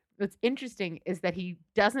spotted, what's interesting is that he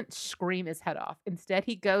doesn't scream his head off. Instead,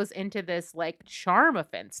 he goes into this like charm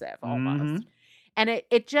offensive almost. And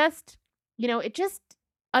it just, it just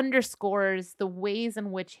underscores the ways in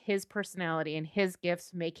which his personality and his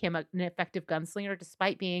gifts make him an effective gunslinger,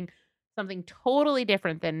 despite being something totally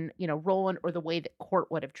different than, Roland or the way that Court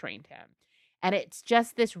would have trained him. And it's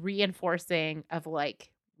just this reinforcing of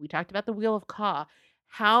like, we talked about the Wheel of Ka,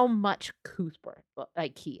 how much Cuthbert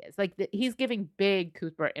like he is. Like he's giving big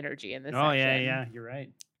Cuthbert energy in this section. Yeah, you're right.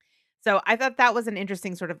 So I thought that was an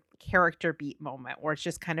interesting sort of character beat moment where it's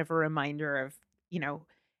just kind of a reminder of,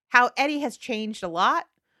 how Eddie has changed a lot,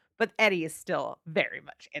 but Eddie is still very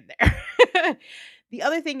much in there. The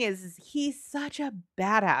other thing is he's such a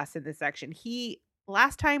badass in this section.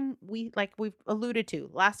 Last time we've alluded to,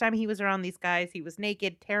 last time he was around these guys, he was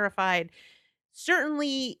naked, terrified.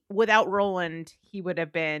 Certainly without Roland, he would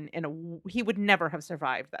never have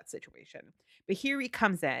survived that situation. But here he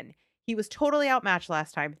comes in. He was totally outmatched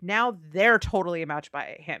last time. Now they're totally outmatched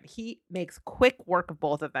by him. He makes quick work of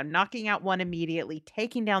both of them, knocking out one immediately,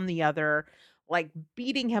 taking down the other, like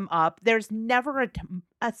beating him up. There's never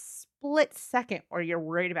a split second where you're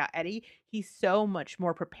worried about Eddie. He's so much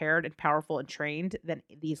more prepared and powerful and trained than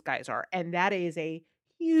these guys are. And that is a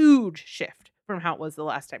huge shift from how it was the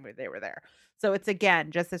last time they were there. So it's again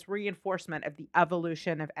just this reinforcement of the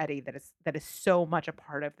evolution of Eddie that is so much a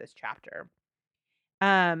part of this chapter.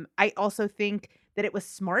 I also think that it was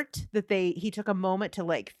smart that he took a moment to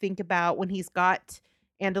like think about when he's got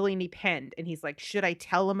Andolini pinned and he's like, should I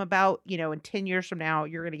tell him about, in 10 years from now,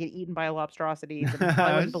 you're going to get eaten by lobstrosities and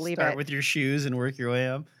I wouldn't believe Start it. with your shoes and work your way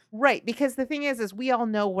up. Right, because the thing is we all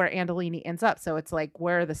know where Andolini ends up, so it's like,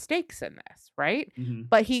 where are the stakes in this, right? Mhm.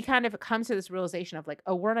 But he kind of comes to this realization of like,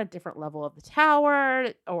 oh, we're on a different level of the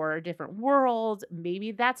tower or a different world.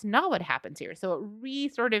 Maybe that's not what happens here. So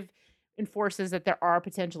it sort of enforces that there are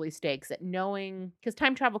potentially stakes, that knowing, because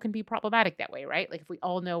time travel can be problematic that way, right? Like if we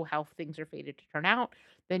all know how things are fated to turn out,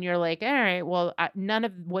 then you're like, all right, well, none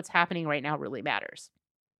of what's happening right now really matters.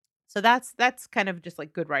 So that's kind of just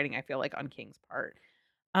like good writing, I feel like, on King's part.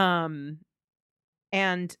 Um,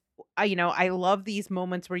 and I love these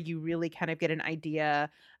moments where you really kind of get an idea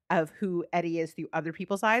of who Eddie is through other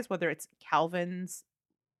people's eyes, whether it's Calvin's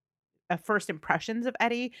first impressions of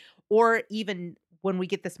Eddie, or even when we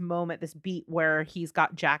get this moment, this beat where he's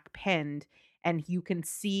got Jack pinned, and you can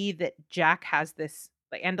see that Jack has this,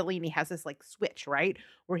 like Andolini has this like switch, right?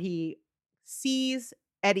 Where he sees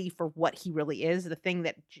Eddie for what he really is, the thing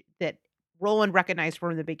that Roland recognized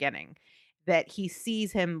from the beginning. That he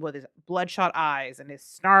sees him with his bloodshot eyes and his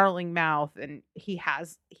snarling mouth, and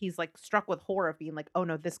he's like struck with horror of being like, oh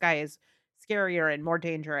no, this guy is scarier and more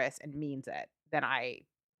dangerous and means it than I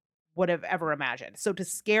would have ever imagined. So to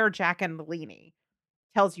scare Jack and Andolini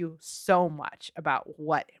tells you so much about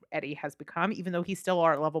what Eddie has become. Even though he's still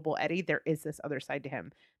our lovable Eddie, there is this other side to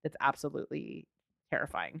him that's absolutely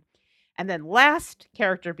terrifying. And then last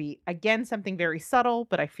character beat, again, something very subtle,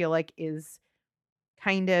 but I feel like is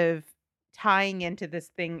kind of tying into this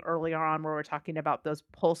thing earlier on where we're talking about those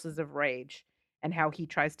pulses of rage and how he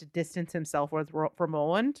tries to distance himself from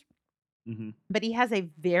Roland. Mhm. But he has a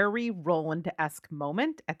very Roland-esque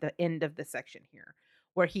moment at the end of the section here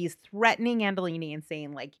where he's threatening Andolini and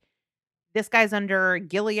saying, like, this guy's under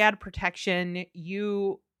Gilead protection.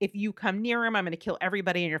 If you come near him, I'm going to kill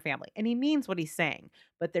everybody in your family. And he means what he's saying.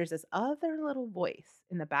 But there's this other little voice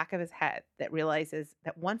in the back of his head that realizes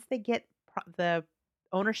that once they get the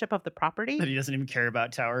ownership of the property, That he doesn't even care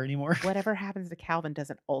about Tower anymore. whatever happens to Calvin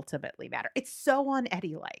doesn't ultimately matter. It's so on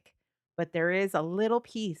Eddie like, but there is a little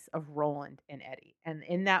piece of Roland in Eddie. And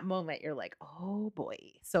in that moment, you're like, oh boy.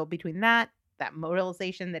 So between that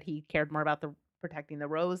realization that he cared more about the protecting the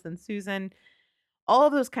rose than Susan, all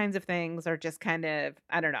of those kinds of things are just kind of,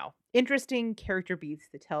 I don't know, interesting character beats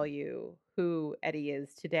to tell you who Eddie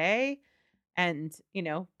is today and,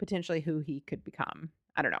 potentially who he could become.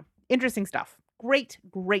 I don't know. Interesting stuff. Great,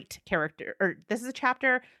 great character. Or this is a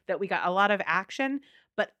chapter that we got a lot of action,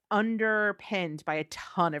 but underpinned by a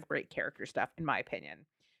ton of great character stuff, in my opinion.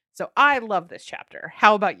 So I love this chapter.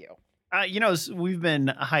 How about you? We've been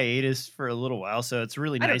hiatus for a little while, so it's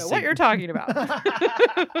really I don't nice know what you're talking about.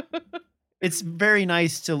 It's very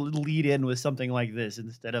nice to lead in with something like this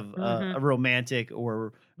instead of a romantic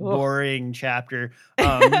or boring chapter.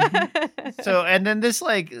 And then this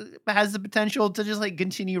like has the potential to just like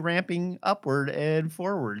continue ramping upward and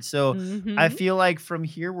forward. So I feel like from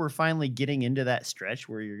here we're finally getting into that stretch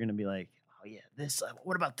where you're gonna be like, oh yeah, this.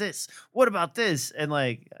 What about this? What about this? And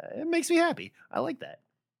like, it makes me happy. I like that.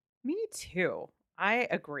 Me too. I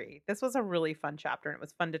agree. This was a really fun chapter and it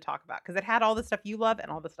was fun to talk about because it had all the stuff you love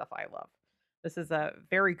and all the stuff I love. This is a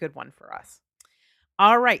very good one for us.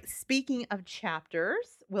 All right. Speaking of chapters,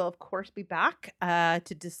 we'll of course be back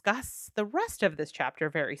to discuss the rest of this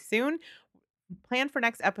chapter very soon. Plan for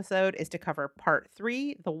next episode is to cover part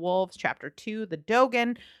 3, the Wolves, chapter 2, the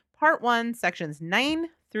Dogan, part 1, sections 9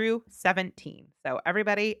 through 17. So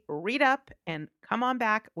everybody read up and come on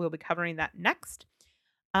back. We'll be covering that next.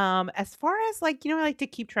 As far as like, I like to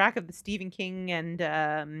keep track of the Stephen King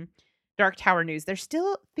and Dark Tower news. There's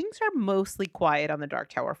still things are mostly quiet on the Dark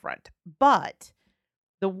Tower front. But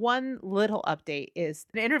the one little update is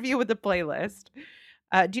an interview with the playlist.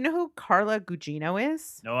 Do you know who Carla Gugino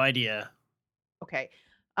is? No idea. Okay.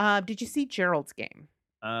 Did you see Gerald's Game?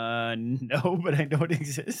 No, but I know it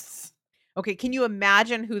exists. Okay, can you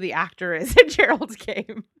imagine who the actor is in Gerald's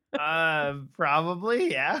Game?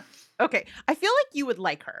 Probably, yeah. Okay, I feel like you would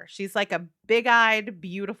like her. She's like a big-eyed,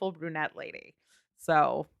 beautiful brunette lady.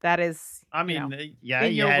 So that is, I mean, yeah,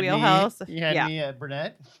 in you your had wheelhouse. Me, you had me at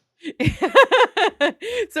brunette.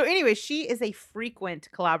 So anyway, she is a frequent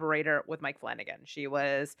collaborator with Mike Flanagan. She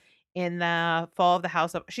was in the Fall of the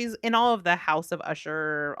House of. She's in all of the House of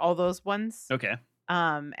Usher, all those ones. Okay.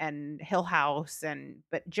 And Hill House,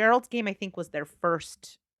 but Gerald's Game, I think, was their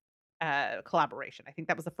first collaboration. I think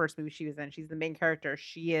that was the first movie she was in. She's the main character.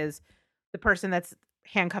 She is the person that's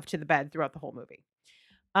handcuffed to the bed throughout the whole movie.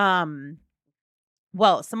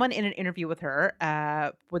 Well, someone in an interview with her,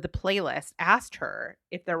 with the playlist, asked her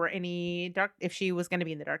if there were if she was going to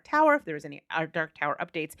be in the Dark Tower, if there was any Dark Tower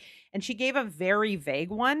updates, and she gave a very vague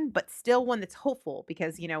one, but still one that's hopeful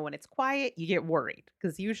because when it's quiet, you get worried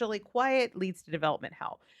because usually quiet leads to development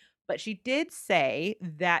hell. But she did say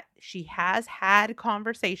that she has had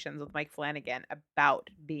conversations with Mike Flanagan about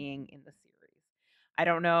being in the series. I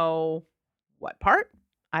don't know what part.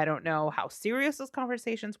 I don't know how serious those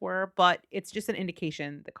conversations were, but it's just an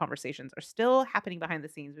indication that conversations are still happening behind the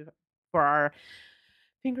scenes for our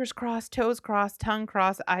fingers crossed, toes crossed, tongue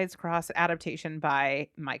crossed, eyes crossed adaptation by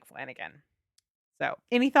Mike Flanagan. So,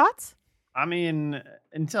 any thoughts? I mean,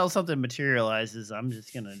 until something materializes, I'm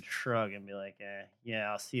just gonna shrug and be like, yeah,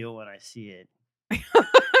 I'll see it when I see it.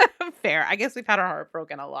 Fair. I guess we've had our heart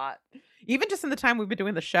broken a lot. Even just in the time we've been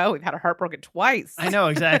doing the show, we've had our heart broken twice. I know,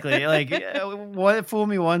 exactly. Like, what fool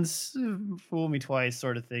me once, fool me twice,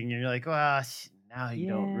 sort of thing. You're like, well, now you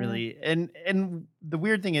don't really. And the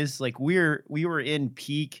weird thing is, like, we were in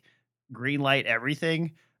peak greenlight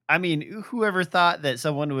everything. I mean, whoever thought that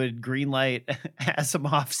someone would greenlight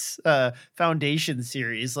Asimov's Foundation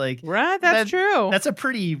series? Like, right, that's true. That's a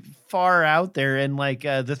pretty far out there. And like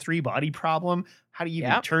the 3-body problem, how do you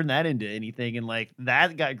even turn that into anything? And like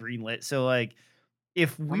that got greenlit. So like,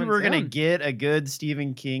 if we were gonna get a good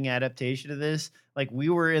Stephen King adaptation of this, like we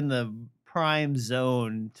were in the prime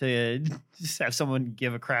zone to just have someone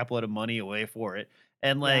give a crap load of money away for it.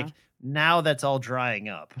 And like now that's all drying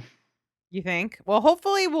up. You think? Well,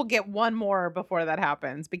 hopefully we'll get one more before that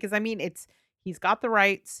happens because I mean he's got the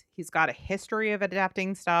rights, he's got a history of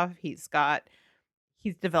adapting stuff, he's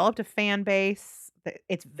developed a fan base.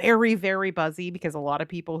 It's very, very buzzy because a lot of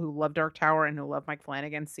people who love Dark Tower and who love Mike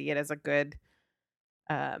Flanagan see it as a good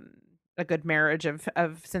marriage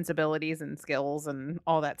of sensibilities and skills and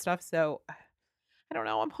all that stuff. So I don't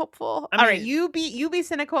know. I'm hopeful. All right, you be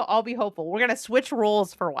cynical. I'll be hopeful. We're gonna switch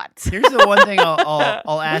roles for once. Here's the one thing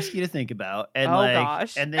I'll ask you to think about, and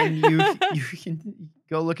gosh, and then you can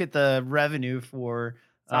go look at the revenue for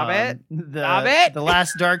the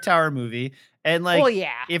last Dark Tower movie, and like,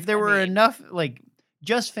 if there were enough like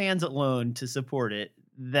just fans alone to support it,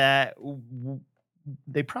 that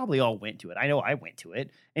they probably all went to it. I know I went to it.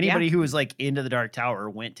 Anybody who was like into the Dark Tower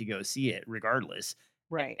went to go see it, regardless.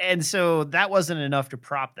 Right. And so that wasn't enough to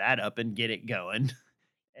prop that up and get it going.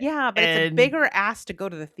 Yeah, but it's a bigger ask to go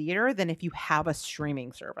to the theater than if you have a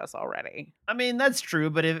streaming service already. I mean, that's true,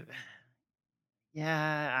 but I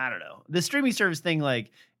don't know. The streaming service thing like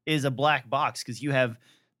is a black box because you have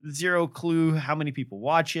zero clue how many people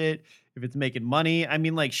watch it, if it's making money. I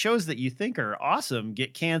mean, like shows that you think are awesome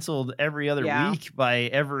get canceled every other week by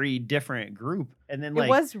every different group. And then it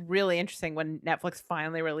was really interesting when Netflix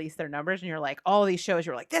finally released their numbers and you're like, all these shows,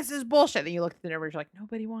 you're like, this is bullshit. Then you look at the numbers, you're like,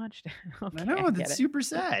 nobody watched it. Okay, I know, that's super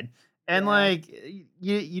sad. And like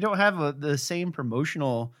you don't have the same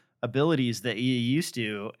promotional abilities that you used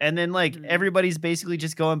to. And then like everybody's basically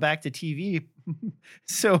just going back to TV.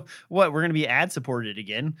 So what, we're going to be ad supported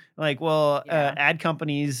again? Like, well, ad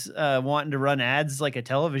companies wanting to run ads like a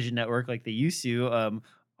television network like they used to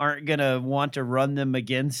aren't going to want to run them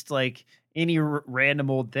against like any random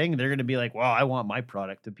old thing. They're going to be like, well, I want my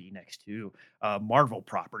product to be next to a Marvel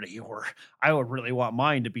property, or I would really want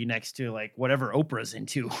mine to be next to like whatever Oprah's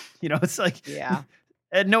into. It's like,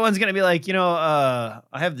 and no one's going to be like, I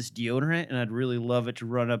have this deodorant and I'd really love it to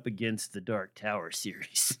run up against the Dark Tower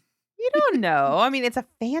series. You don't know. I mean, it's a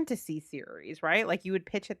fantasy series, right? Like you would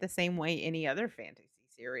pitch it the same way any other fantasy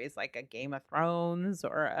series, like a Game of Thrones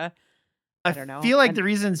or I don't know. I feel like the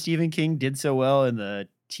reason Stephen King did so well in the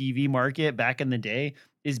TV market back in the day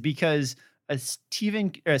is because a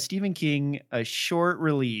Stephen King, a short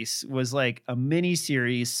release was like a mini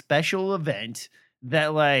series special event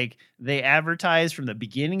that like they advertised from the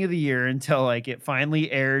beginning of the year until like it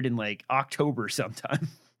finally aired in like October sometime.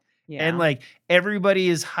 Yeah. And like everybody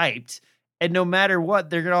is hyped. And no matter what,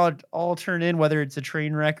 they're gonna all turn in, whether it's a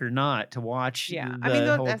train wreck or not, to watch. Yeah, I mean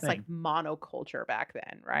that's like monoculture back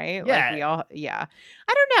then, right? Yeah, like we all. Yeah,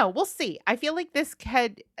 I don't know. We'll see. I feel like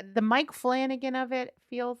the Mike Flanagan of it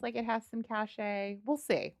feels like it has some cachet. We'll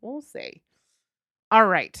see. We'll see. All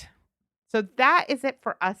right, so that is it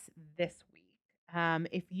for us this week.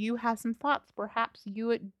 If you have some thoughts, perhaps you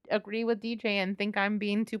would agree with DJ and think I'm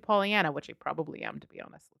being too Pollyanna, which I probably am, to be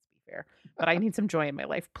honest. Let's be fair. But I need some joy in my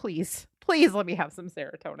life. Please let me have some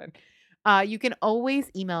serotonin. You can always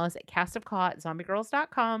email us at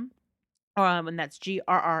castofcaw@zombiegirls.com. And that's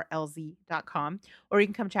grrlz.com. Or you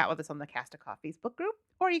can come chat with us on the Cast of Caw Facebook group.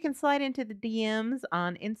 Or you can slide into the DMs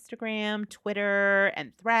on Instagram, Twitter,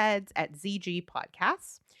 and Threads at ZG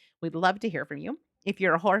Podcasts. We'd love to hear from you. If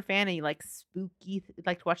you're a horror fan and you like to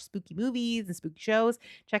watch spooky movies and spooky shows,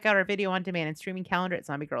 check out our video on demand and streaming calendar at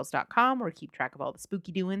zombiegirls.com, where we keep track of all the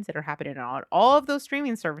spooky doings that are happening on all of those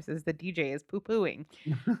streaming services that DJ is poo-pooing.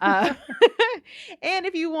 And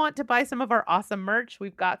if you want to buy some of our awesome merch,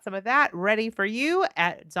 we've got some of that ready for you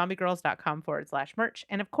at zombiegirls.com/merch.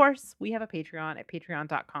 And of course, we have a Patreon at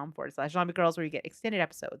patreon.com/zombiegirls, where you get extended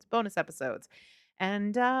episodes, bonus episodes,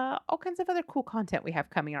 and all kinds of other cool content we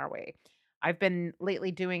have coming our way. I've been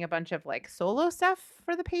lately doing a bunch of like solo stuff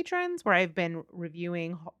for the patrons, where I've been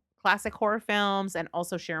reviewing classic horror films and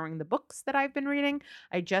also sharing the books that I've been reading.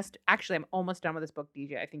 I'm almost done with this book,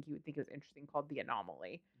 DJ. I think you would think it was interesting, called The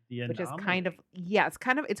Anomaly. Which is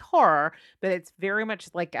it's horror, but it's very much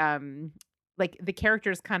like the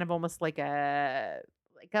character is kind of almost like a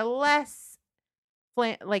less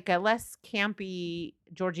campy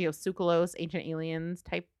Giorgio Tsoukalos Ancient Aliens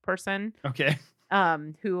type person. Okay.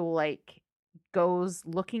 Who like goes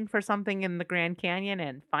looking for something in the Grand Canyon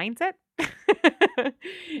and finds it.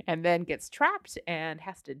 And then gets trapped and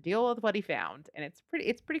has to deal with what he found. And it's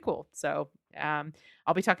pretty cool. So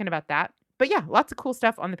I'll be talking about that. But yeah, lots of cool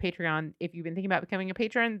stuff on the Patreon. If you've been thinking about becoming a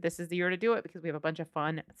patron, this is the year to do it, because we have a bunch of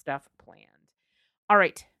fun stuff planned. All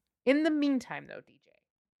right. In the meantime, though, DJ,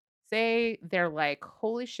 say they're like,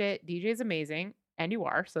 holy shit, DJ's amazing. And you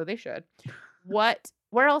are, so they should.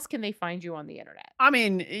 Where else can they find you on the internet? I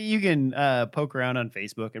mean, you can poke around on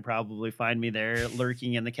Facebook and probably find me there,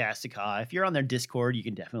 lurking in the Cast of Ka. If you're on their Discord, you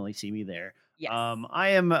can definitely see me there. Yes. I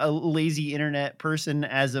am a lazy internet person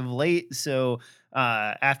as of late, so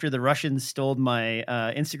after the Russians stole my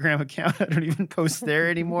Instagram account, I don't even post there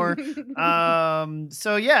anymore.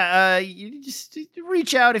 So yeah, you just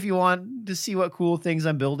reach out if you want to see what cool things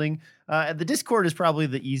I'm building. The Discord is probably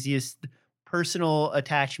the easiest personal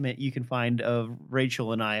attachment you can find of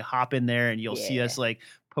Rachel and I. Hop in there and you'll see us like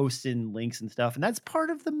posting links and stuff, and that's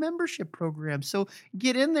part of the membership program. So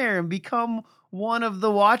get in there and become one of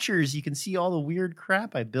the watchers. You can see all the weird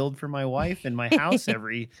crap I build for my wife in my house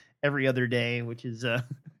every other day, which is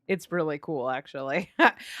it's really cool, actually.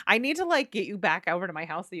 I need to like get you back over to my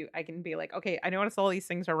house so I can be like, okay, I noticed all these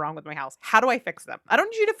things are wrong with my house. How do I fix them? I don't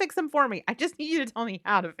need you to fix them for me. I just need you to tell me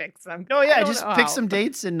how to fix them. Oh yeah, just pick some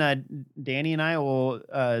dates, and Danny and I will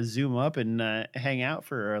zoom up and hang out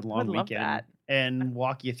for a long weekend and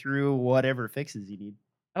walk you through whatever fixes you need.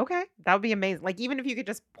 Okay, that would be amazing. Like, even if you could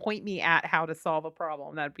just point me at how to solve a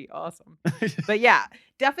problem, that'd be awesome. But yeah,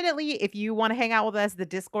 definitely, if you want to hang out with us, the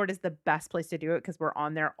Discord is the best place to do it, because we're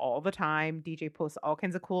on there all the time. DJ posts all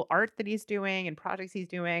kinds of cool art that he's doing and projects he's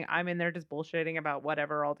doing. I'm in there just bullshitting about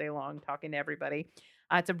whatever all day long, talking to everybody.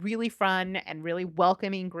 It's a really fun and really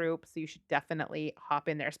welcoming group, so you should definitely hop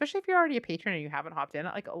in there, especially if you're already a patron and you haven't hopped in.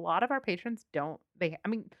 Like, a lot of our patrons not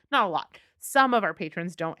a lot. Some of our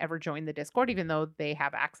patrons don't ever join the Discord, even though they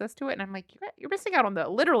have access to it. And I'm like, you're missing out on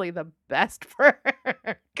literally the best perk.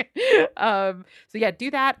 So yeah, do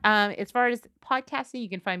that. As far as podcasting, you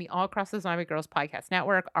can find me all across the Zombie Girls Podcast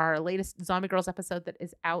Network. Our latest Zombie Girls episode that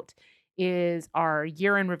is out is our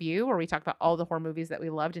year in review, where we talk about all the horror movies that we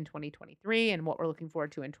loved in 2023 and what we're looking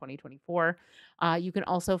forward to in 2024. You can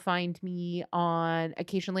also find me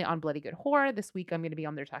occasionally on Bloody Good Horror. This week I'm going to be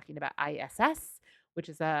on there talking about ISS, which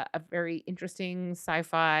is a very interesting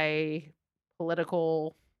sci-fi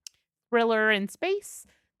political thriller in space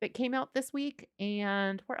that came out this week.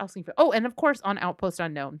 And where else? And of course on Outpost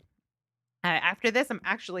Unknown. After this, I'm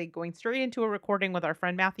actually going straight into a recording with our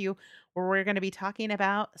friend Matthew, where we're going to be talking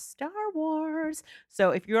about Star Wars. So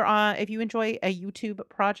if you enjoy a YouTube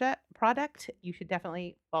product, you should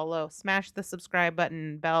definitely smash the subscribe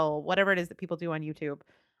button, bell, whatever it is that people do on YouTube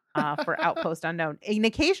for Outpost Unknown. And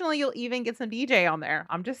occasionally you'll even get some DJ on there.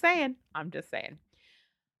 I'm just saying.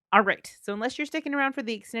 All right. So unless you're sticking around for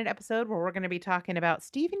the extended episode, where we're going to be talking about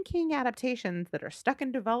Stephen King adaptations that are stuck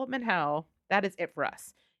in development hell, that is it for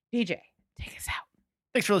us. DJ, take us out.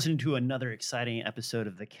 Thanks for listening to another exciting episode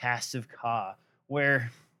of the Cast of Ka,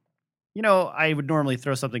 where, I would normally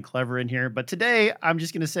throw something clever in here, but today I'm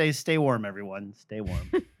just going to say, stay warm, everyone. Stay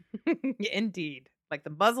warm. Indeed. Like the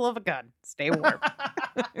muzzle of a gun. Stay warm.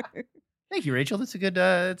 Thank you, Rachel. That's a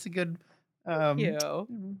good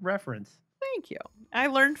reference. Thank you. I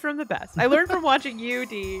learned from the best. I learned from watching you,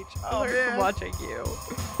 Deej. From watching you.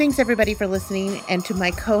 Thanks, everybody, for listening, and to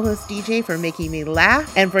my co-host, DJ, for making me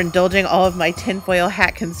laugh and for indulging all of my tinfoil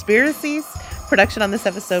hat conspiracies. Production on this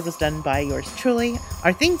episode was done by yours truly.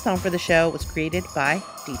 Our theme song for the show was created by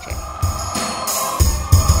DJ.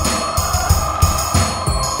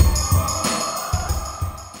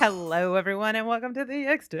 Hello, everyone, and welcome to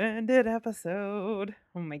the extended episode.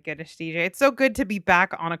 Oh my goodness, DJ. It's so good to be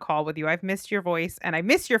back on a call with you. I've missed your voice and I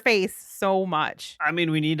miss your face so much. I mean,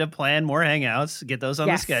 we need to plan more hangouts, get those on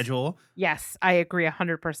the schedule. Yes, I agree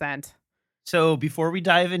 100%. So before we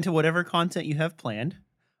dive into whatever content you have planned,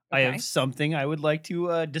 I have something I would like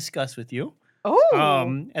to discuss with you.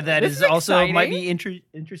 Oh, and that is also might be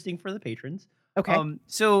interesting for the patrons. Okay.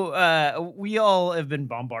 So we all have been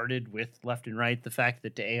bombarded with left and right the fact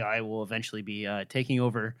that the AI will eventually be taking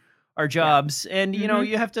over our jobs, and you know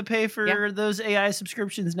you have to pay for those AI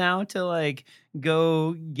subscriptions now to like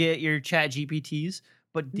go get your Chat GPTs.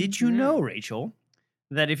 But did you know, Rachel,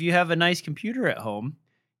 that if you have a nice computer at home,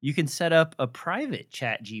 you can set up a private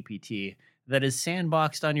Chat GPT that is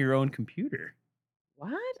sandboxed on your own computer?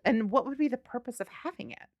 What? And what would be the purpose of having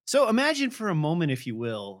it? So imagine for a moment, if you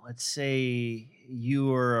will, let's say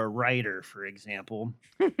you are a writer, for example.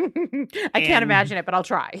 I can't imagine it, but I'll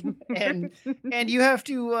try. and you have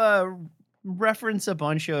to reference a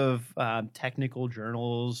bunch of technical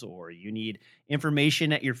journals, or you need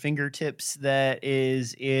information at your fingertips that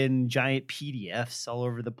is in giant PDFs all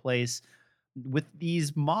over the place. With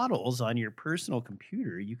these models on your personal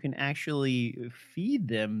computer, you can actually feed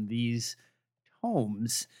them these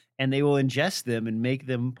tomes, and they will ingest them and make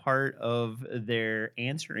them part of their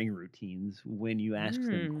answering routines when you ask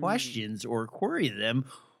them questions or query them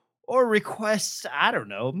or requests. I don't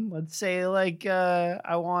know. Let's say like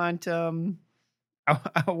I want a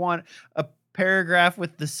paragraph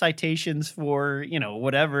with the citations for, you know,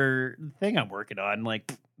 whatever thing I'm working on.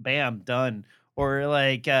 Like, bam, done. Or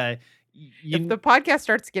like if the podcast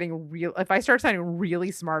starts getting real, if I start sounding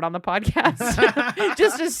really smart on the podcast,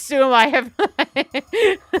 just assume I have.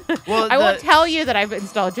 I won't tell you that I've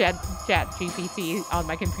installed Chat GPT on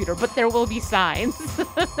my computer, but there will be signs.